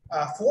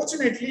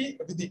 Fortunately,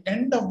 with the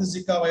end of the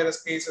Zika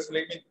virus cases,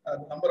 the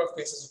number of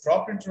cases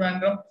dropped in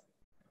Trivandrum,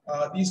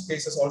 these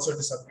cases also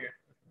disappeared.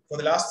 For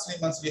the last 3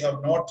 months, we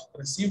have not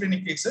received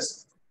any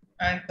cases.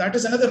 And that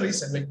is another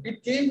reason. Like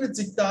it came with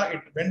Zika,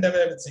 it went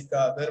away with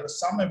Zika. There was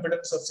some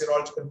evidence of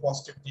serological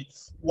positivity.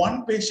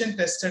 One patient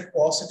tested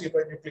positive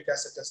by nucleic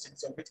acid testing.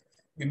 So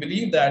we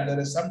believe that there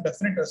is some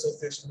definite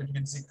association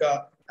between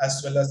Zika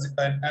as well as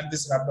and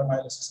this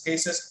rhabdomyolysis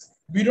cases.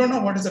 We don't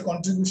know what is the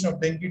contribution of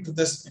dengue to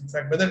this. In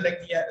fact, whether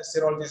dengue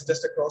serology is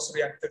just a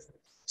cross-reactive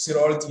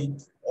serology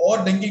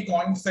or dengue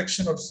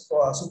co-infection or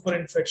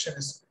superinfection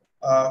is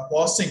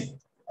causing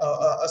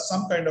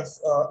some kind of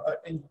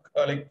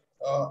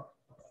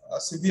a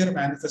severe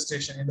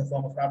manifestation in the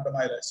form of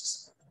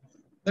rhabdomyolysis.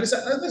 There is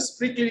another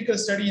preclinical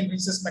study in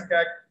rhesus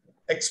macaque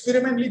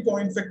experimentally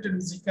co-infected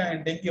with Zika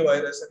and dengue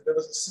virus, and there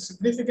was a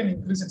significant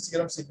increase in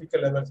serum CPK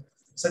levels,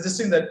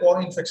 suggesting that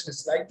co-infection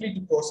is likely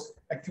to cause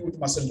acute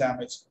muscle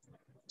damage.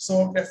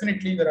 So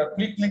definitely there are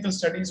preclinical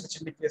studies which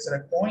indicate that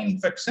a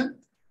co-infection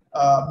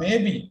may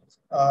be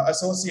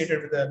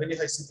associated with a very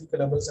high CPK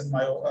levels and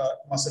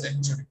muscle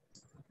injury.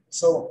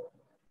 So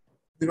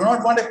We do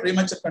not want a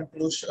premature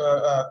conclusion,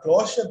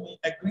 closure. We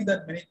agree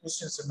that many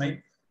questions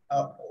remain.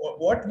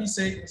 What we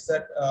say is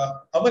that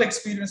our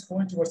experience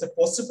points towards a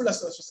possible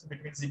association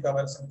between Zika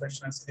virus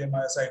infection and severe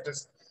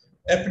myositis.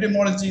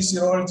 Epidemiology,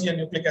 serology, and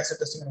nucleic acid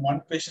testing in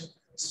one patient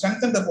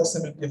strengthen the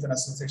possibility of an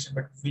association,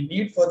 but we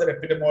need further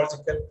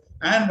epidemiological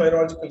and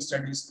virological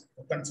studies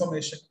for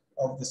confirmation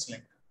of this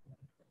link.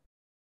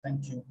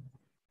 Thank you.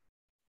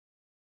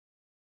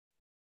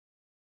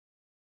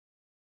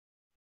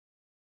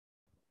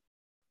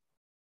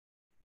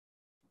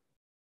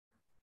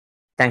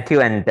 Thank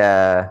you. And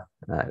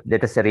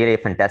that was a really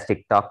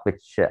fantastic talk,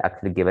 which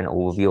actually gave an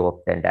overview of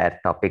the entire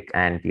topic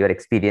and your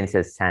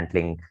experiences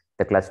handling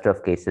the cluster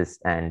of cases,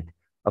 and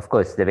of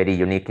course, the very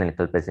unique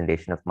clinical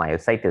presentation of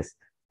myositis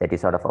that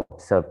is sort of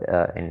observed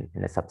in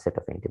a subset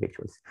of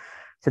individuals.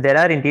 So there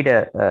are indeed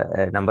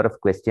a number of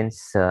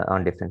questions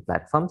on different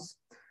platforms.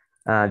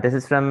 This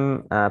is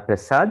from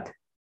Prasad,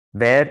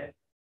 where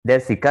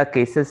there's Zika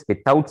cases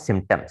without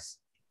symptoms.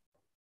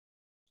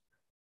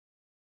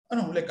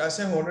 No, like as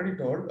I've already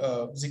told,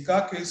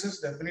 Zika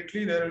cases,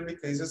 definitely there will be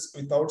cases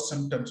without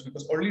symptoms,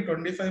 because only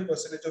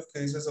 25% of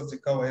cases of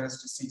Zika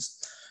virus disease,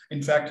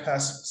 in fact,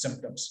 has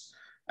symptoms.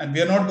 And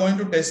we are not going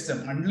to test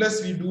them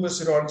unless we do a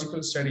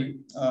serological study,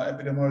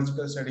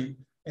 epidemiological study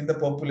in the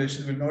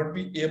population. We will not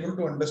be able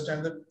to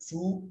understand the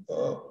true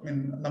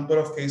number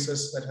of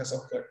cases that has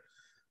occurred.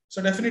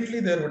 So definitely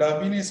there would have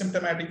been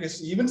asymptomatic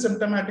cases. Even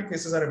symptomatic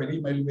cases are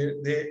very mild.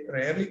 They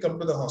rarely come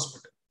to the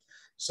hospital.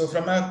 So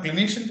from a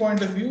clinician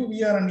point of view,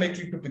 we are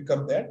unlikely to pick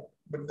up that,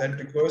 but that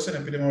requires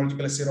an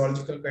epidemiological,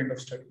 serological kind of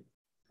study.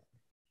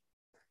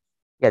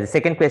 Yeah, the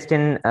second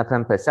question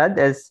from Prasad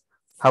is,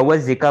 how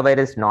was Zika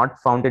virus not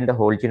found in the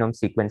whole genome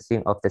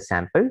sequencing of the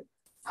sample?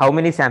 How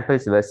many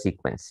samples were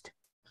sequenced?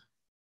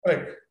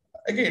 Right.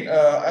 Again,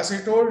 as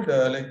I told,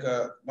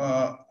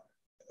 why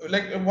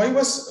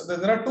was,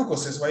 there are two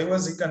questions. Why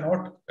was Zika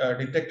not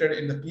detected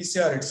in the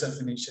PCR itself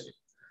initially?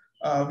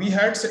 We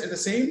had the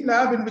same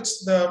lab in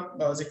which the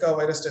Zika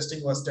virus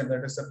testing was done,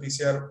 that is the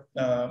PCR,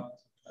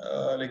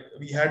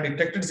 we had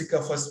detected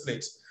Zika first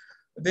place.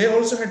 They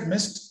also had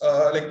missed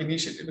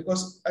initially,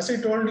 because as I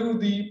told you,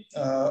 the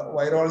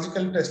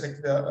virological test,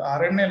 like the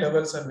RNA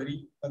levels are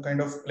very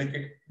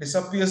it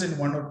disappears in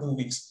 1 or 2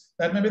 weeks.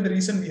 That may be the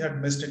reason we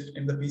had missed it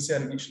in the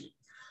PCR initially.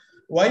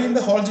 Why in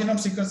the whole genome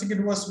sequencing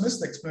it was missed?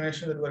 The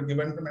explanation that were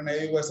given from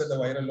NIV was that the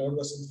viral load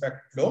was in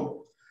fact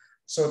low.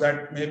 So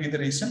that may be the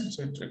reason.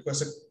 So it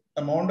requires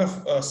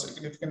a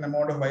significant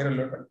amount of viral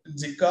load. In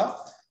Zika,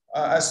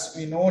 as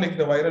we know, like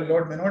the viral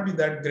load may not be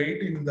that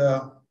great in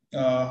the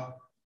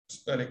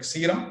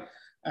serum,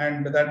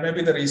 and that may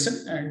be the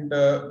reason. And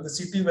the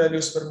CT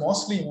values were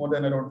mostly more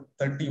than around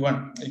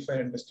 31, if I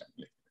understand.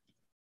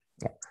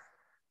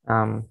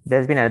 Yeah.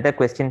 There's been another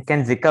question: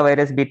 can Zika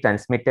virus be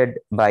transmitted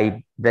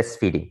by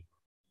breastfeeding?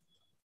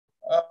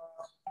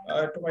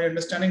 To my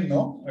understanding,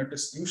 no. It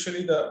is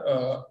usually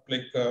the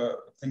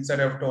things that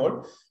I have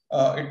told.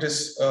 It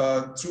is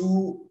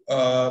through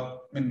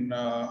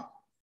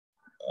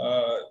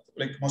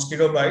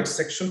mosquito bites,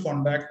 sexual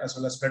contact, as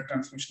well as blood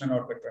transfusion and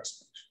outbreak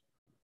transmission.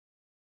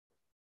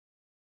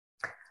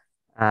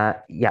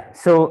 Yeah,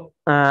 so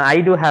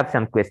I do have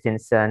some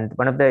questions, and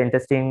one of the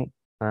interesting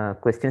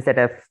questions that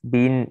have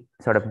been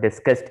sort of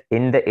discussed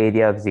in the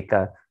area of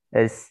Zika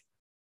is,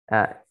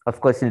 of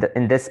course,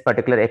 in this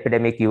particular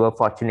epidemic, you were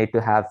fortunate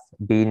to have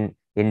been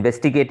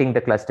investigating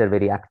the cluster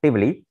very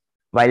actively,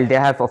 while there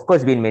have, of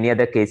course, been many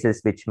other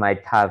cases which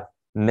might have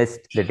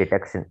missed the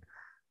detection.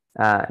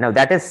 Now,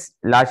 that is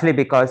largely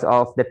because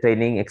of the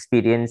training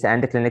experience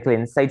and the clinical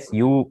insights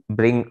you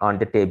bring on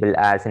the table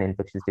as an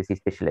infectious disease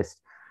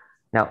specialist.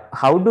 Now,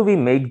 how do we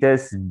make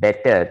this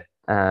better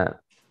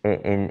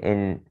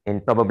in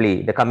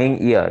probably the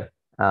coming year?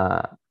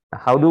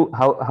 How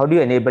do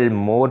you enable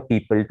more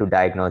people to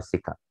diagnose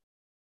Zika?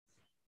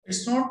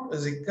 It's not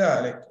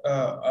Zika.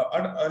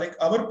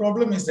 Our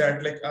problem is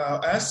that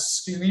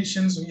as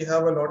clinicians, we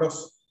have a lot of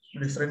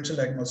differential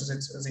diagnosis.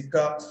 It's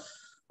Zika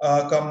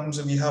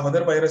comes. We have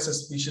other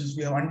viruses species.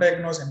 We have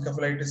undiagnosed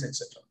encephalitis,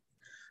 etc.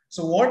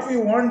 So what we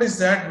want is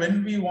that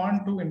when we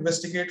want to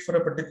investigate for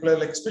a particular,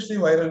 especially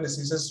viral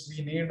diseases,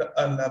 we need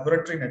a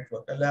laboratory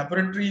network, a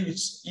laboratory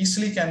which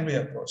easily can be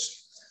approached.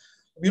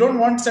 We don't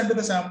want to send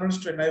the samples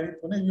to NIV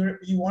Pune.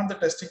 We want the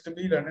testing to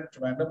be done in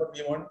Trivandrum, but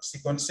we want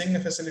sequencing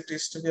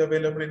facilities to be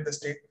available in the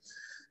state.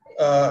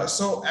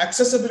 So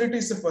accessibility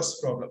is the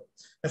first problem.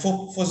 And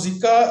for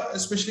Zika,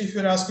 especially if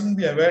you're asking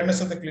the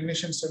awareness of the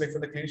clinicians, so for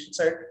the clinician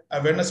side,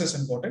 awareness is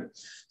important.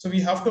 So we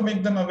have to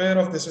make them aware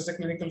of this as the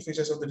clinical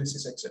features of the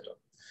disease, etc.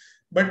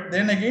 But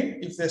then again,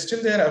 if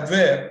they are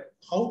aware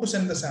how to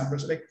send the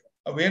samples,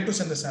 where to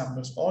send the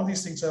samples, all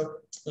these things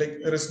are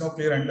there is no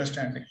clear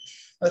understanding.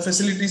 The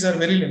facilities are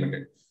very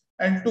limited,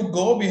 and to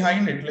go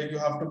behind it, you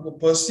have to go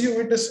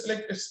pursue it as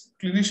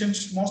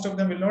clinicians. Most of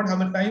them will not have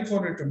the time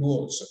for it to do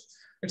also.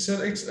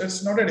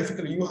 It's not a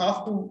difficult. You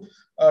have to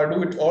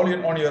do it all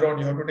on your own.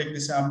 You have to take the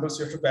samples,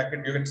 you have to pack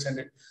it, you can send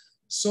it.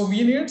 So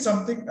we need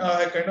something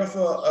kind of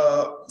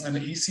an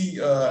easy,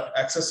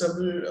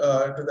 accessible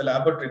to the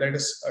laboratory, that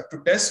is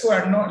to test for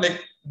unknown, like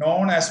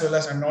known as well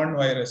as unknown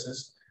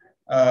viruses.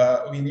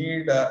 We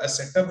need a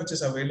setup which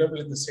is available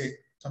in the state,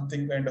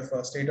 something kind of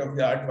a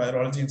state-of-the-art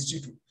virology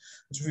institute,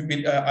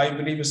 which I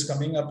believe is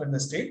coming up in the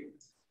state,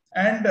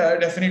 and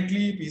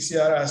definitely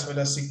PCR as well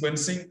as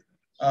sequencing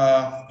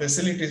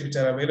facilities which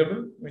are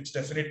available, which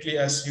definitely,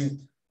 as you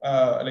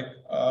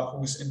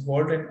who is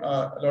involved in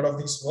a lot of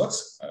these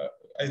works,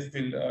 I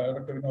feel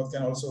Dr. Vinod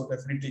can also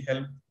definitely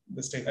help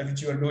the state,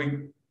 which you are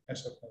doing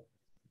as well.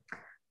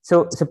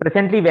 So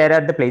presently, where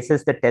are the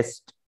places the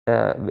test,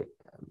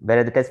 where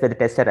are the tests where the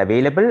tests are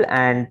available,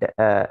 and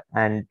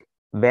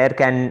where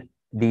can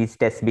these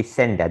tests be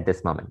sent at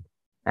this moment?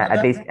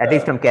 At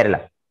least from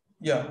Kerala.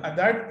 Yeah, at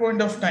that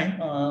point of time,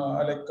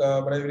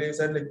 what I believe is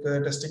that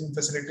the testing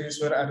facilities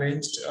were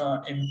arranged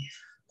in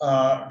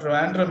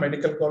Trivandrum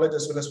Medical College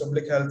as well as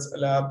Public Health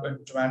Lab in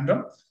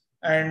Trivandrum.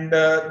 And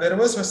there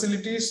was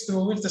facilities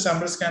through which the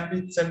samples can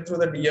be sent through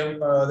the DM,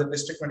 the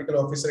district medical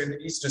officer in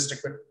each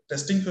district. But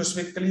testing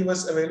specifically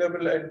was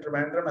available in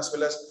Trivandrum as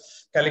well as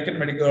Calicut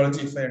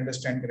Medicology, if I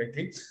understand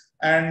correctly.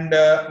 And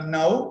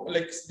now,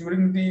 like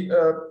during the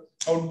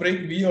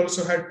outbreak, we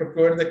also had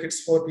procured the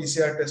kits for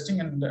PCR testing,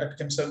 and at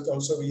KIMS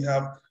also we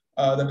have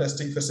the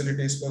testing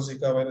facilities for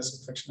Zika virus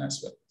infection as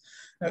well.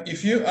 Now,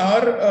 if you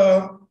are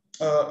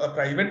a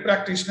private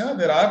practitioner,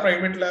 there are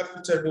private labs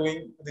which are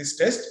doing this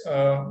test.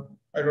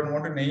 I don't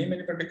want to name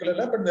any particular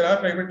lab, but there are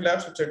private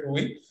labs which are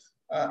doing.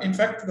 In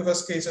fact, the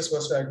first cases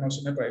was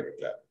diagnosed in a private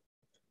lab.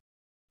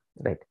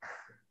 Right.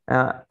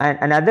 And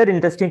another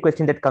interesting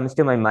question that comes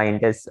to my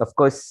mind is, of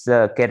course,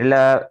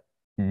 Kerala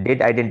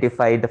did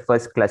identify the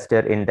first cluster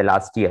in the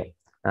last year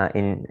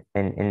in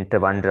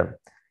Trivandrum.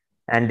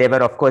 And there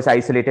were, of course,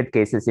 isolated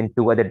cases in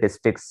 2 other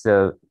districts,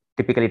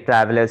 typically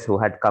travelers who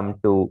had come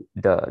to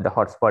the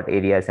hotspot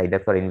areas, either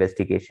for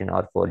investigation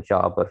or for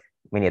job or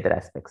many other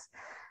aspects.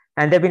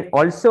 And there have been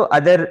also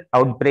other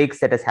outbreaks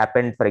that has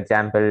happened, for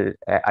example,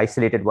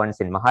 isolated ones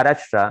in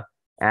Maharashtra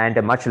and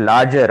a much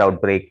larger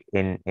outbreak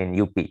in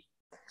UP.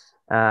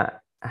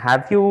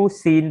 Have you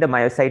seen the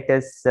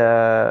myositis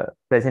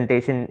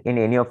presentation in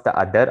any of the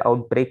other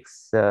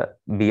outbreaks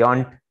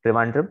beyond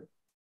Trivandrum?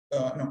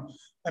 No.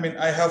 I mean,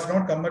 I have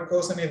not come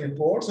across any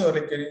reports or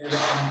like any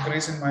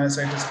increase in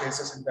myositis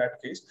cases in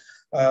that case,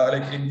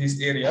 like in these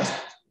areas.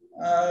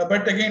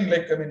 But again,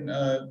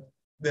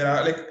 there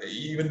are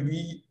even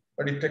we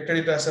detected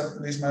it as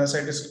this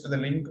myositis, the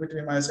link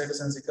between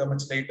myositis and Zika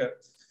much later.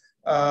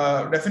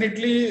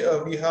 Definitely,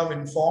 we have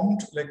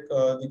informed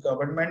the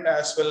government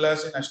as well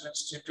as the National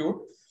Institute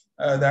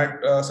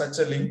that such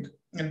a link,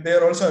 and they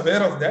are also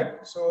aware of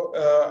that. So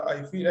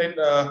I feel like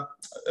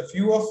a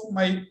few of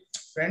my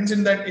friends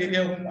in that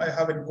area whom I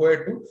have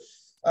inquired to,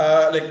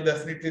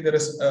 definitely there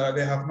is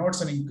they have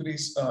noticed an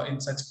increase in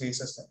such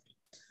cases.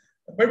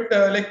 But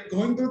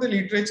going through the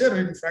literature,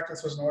 in fact,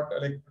 this was not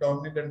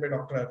dominated by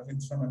Dr.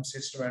 Arvind from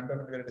MCH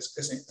Trivandrum, we were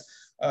discussing.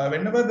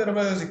 Whenever there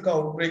was a Zika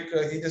outbreak,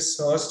 he just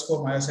searched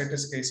for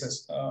myositis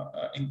cases,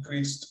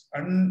 increased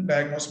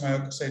undiagnosed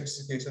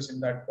myositis cases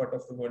in that part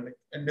of the world,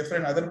 in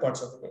different other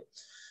parts of the world.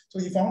 So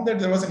he found that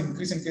there was an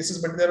increase in cases,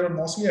 but they were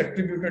mostly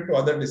attributed to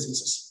other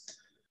diseases.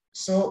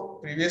 So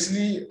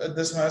previously,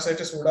 this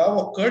myositis would have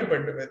occurred,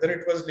 but whether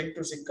it was linked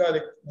to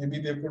Zika, maybe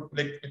they could,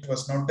 it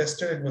was not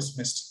tested, it was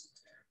missed.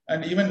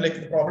 And even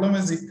the problem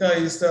with Zika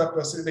is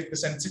the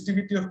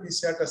sensitivity of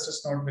PCR test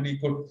is not very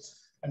good.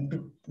 And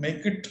to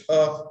make it,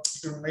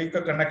 to make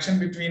a connection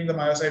between the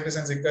myositis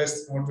and Zika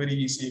is not very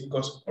easy,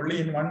 because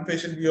only in one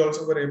patient we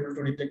also were able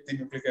to detect the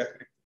nucleic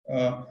acid,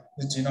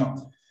 the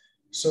genome.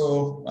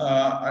 So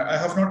I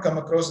have not come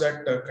across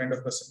that kind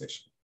of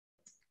presentation.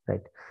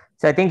 Right.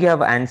 So I think you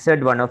have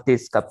answered one of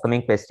these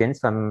upcoming questions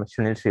from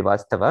Sunil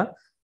Srivastava.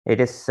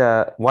 It is,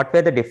 what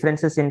were the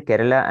differences in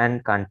Kerala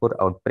and Kanpur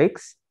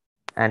outbreaks?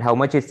 And how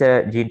much is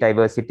the gene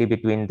diversity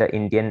between the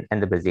Indian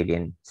and the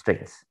Brazilian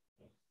strains?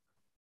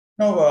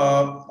 No,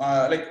 what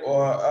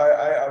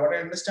I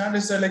understand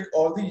is that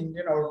all the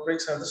Indian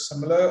outbreaks have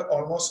the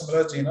almost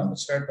similar genome,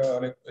 which had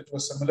it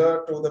was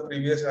similar to the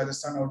previous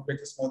Rajasthan outbreak,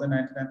 is more than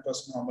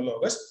 99%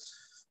 homologous.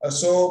 The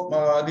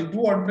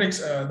 2 outbreaks,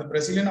 the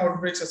Brazilian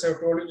outbreaks, as I've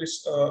told you,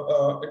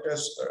 it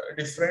has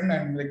different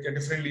and a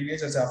different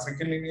lineage. As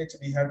African lineage,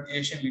 we have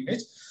Asian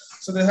lineage.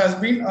 So there has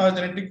been a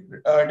genetic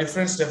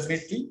difference,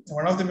 definitely.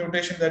 One of the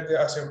mutation that they,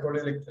 as I've told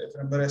you, if you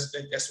remember,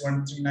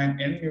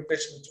 S139N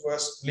mutation, which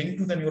was linked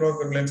to the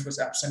neurovirulence, was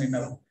absent in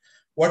our.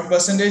 What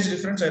percentage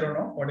difference? I don't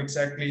know. What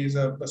exactly is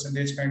a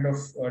percentage kind of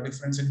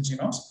difference in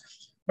genomes?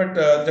 But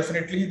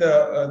definitely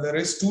there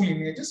is 2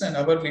 lineages, and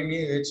our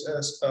lineage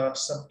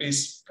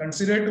is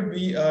considered to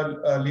be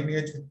a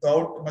lineage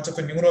without much of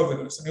a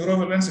neurovirulence.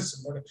 Neurovirulence is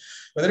important.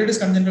 Whether it is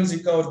congenital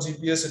Zika or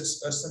GPS,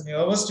 it's a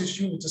nervous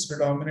tissue which is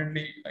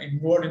predominantly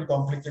involved in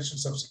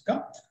complications of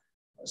Zika.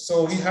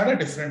 So we had a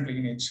different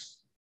lineage.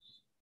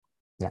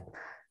 Yeah.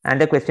 And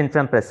the question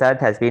from Prasad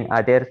has been,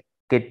 are there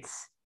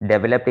kits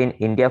developed in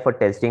India for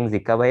testing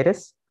Zika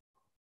virus?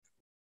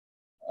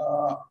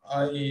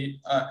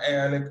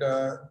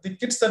 the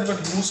kits that were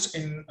used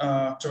in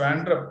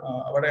Trivandrum,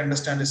 what I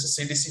understand is a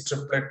CDC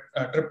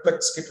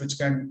triplex kit, which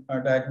can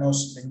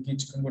diagnose dengue,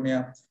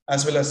 chikungunya,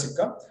 as well as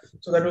Zika.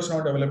 So that was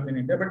not developed in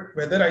India. But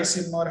whether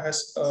ICMR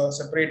has a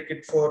separate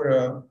kit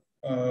for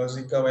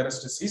Zika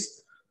virus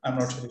disease, I'm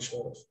not really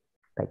sure of.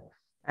 Right.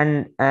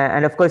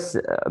 And of course,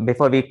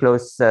 before we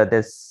close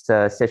this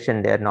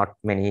session, there are not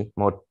many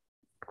more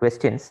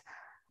questions.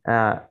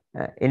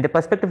 In the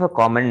perspective of a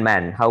common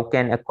man, how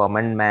can a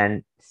common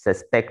man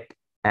suspect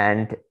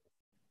and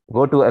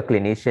go to a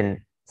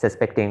clinician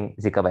suspecting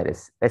Zika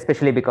virus,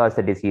 especially because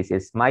the disease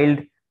is mild?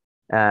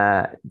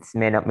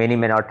 Many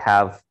may not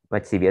have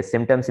much severe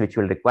symptoms, which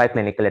will require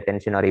clinical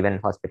attention or even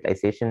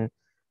hospitalization.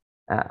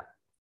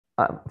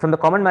 From the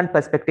common man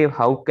perspective,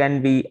 how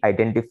can we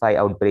identify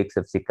outbreaks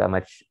of Zika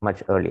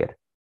much earlier?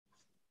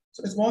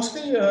 So it's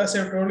mostly, as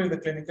I told you, the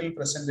clinical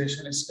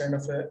presentation is kind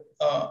of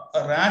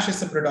a rash is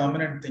the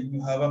predominant thing.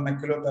 You have a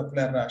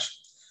maculopapular rash.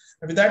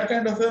 And with that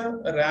kind of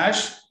a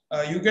rash,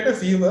 you get a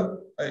fever.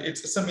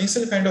 It's a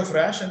measles kind of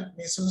rash, and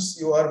measles,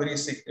 you are very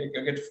sick.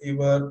 You get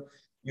fever,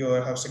 you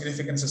have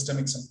significant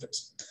systemic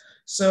symptoms.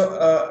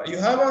 So you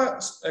have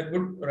a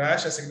good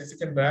rash, a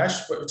significant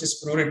rash, which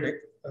is pruritic.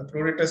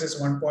 Pruritus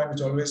is one point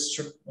which always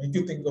should make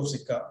you think of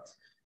Zika.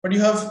 But you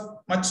have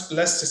much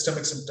less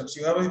systemic symptoms.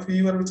 You have a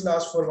fever which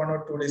lasts for 1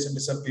 or 2 days and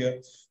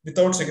disappear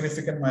without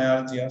significant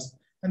myalgias.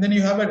 And then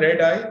you have a red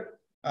eye,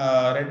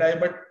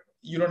 but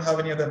you don't have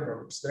any other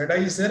problems. The red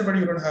eye is there, but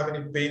you don't have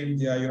any pain in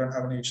the eye. You don't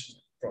have any vision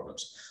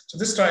problems. So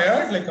this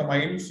triad, like a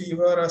mild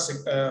fever, a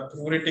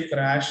pruritic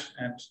rash,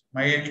 and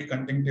mild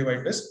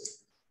conjunctivitis,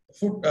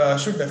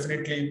 should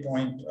definitely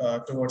point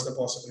towards the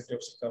possibility of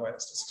Zika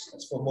virus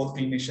disease for both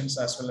clinicians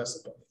as well as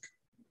the public.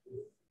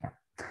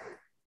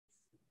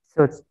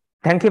 So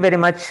thank you very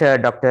much,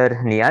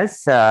 Dr.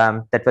 Niyas.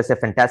 That was a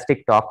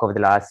fantastic talk over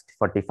the last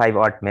 45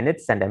 odd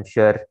minutes, and I'm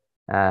sure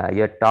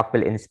your talk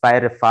will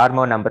inspire a far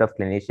more number of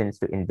clinicians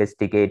to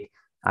investigate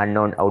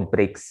unknown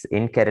outbreaks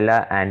in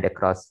Kerala and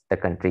across the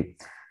country.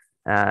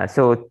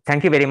 So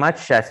thank you very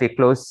much. As we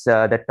close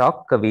the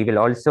talk, we will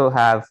also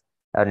have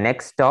our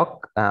next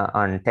talk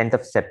on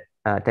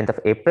 10th of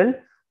April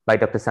by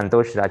Dr.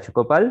 Santosh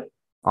Rajagopal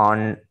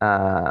on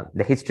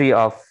the history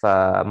of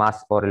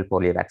mass oral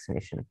polio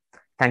vaccination.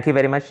 Thank you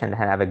very much and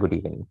have a good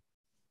evening.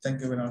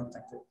 Thank you, Vinod.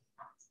 Thank you.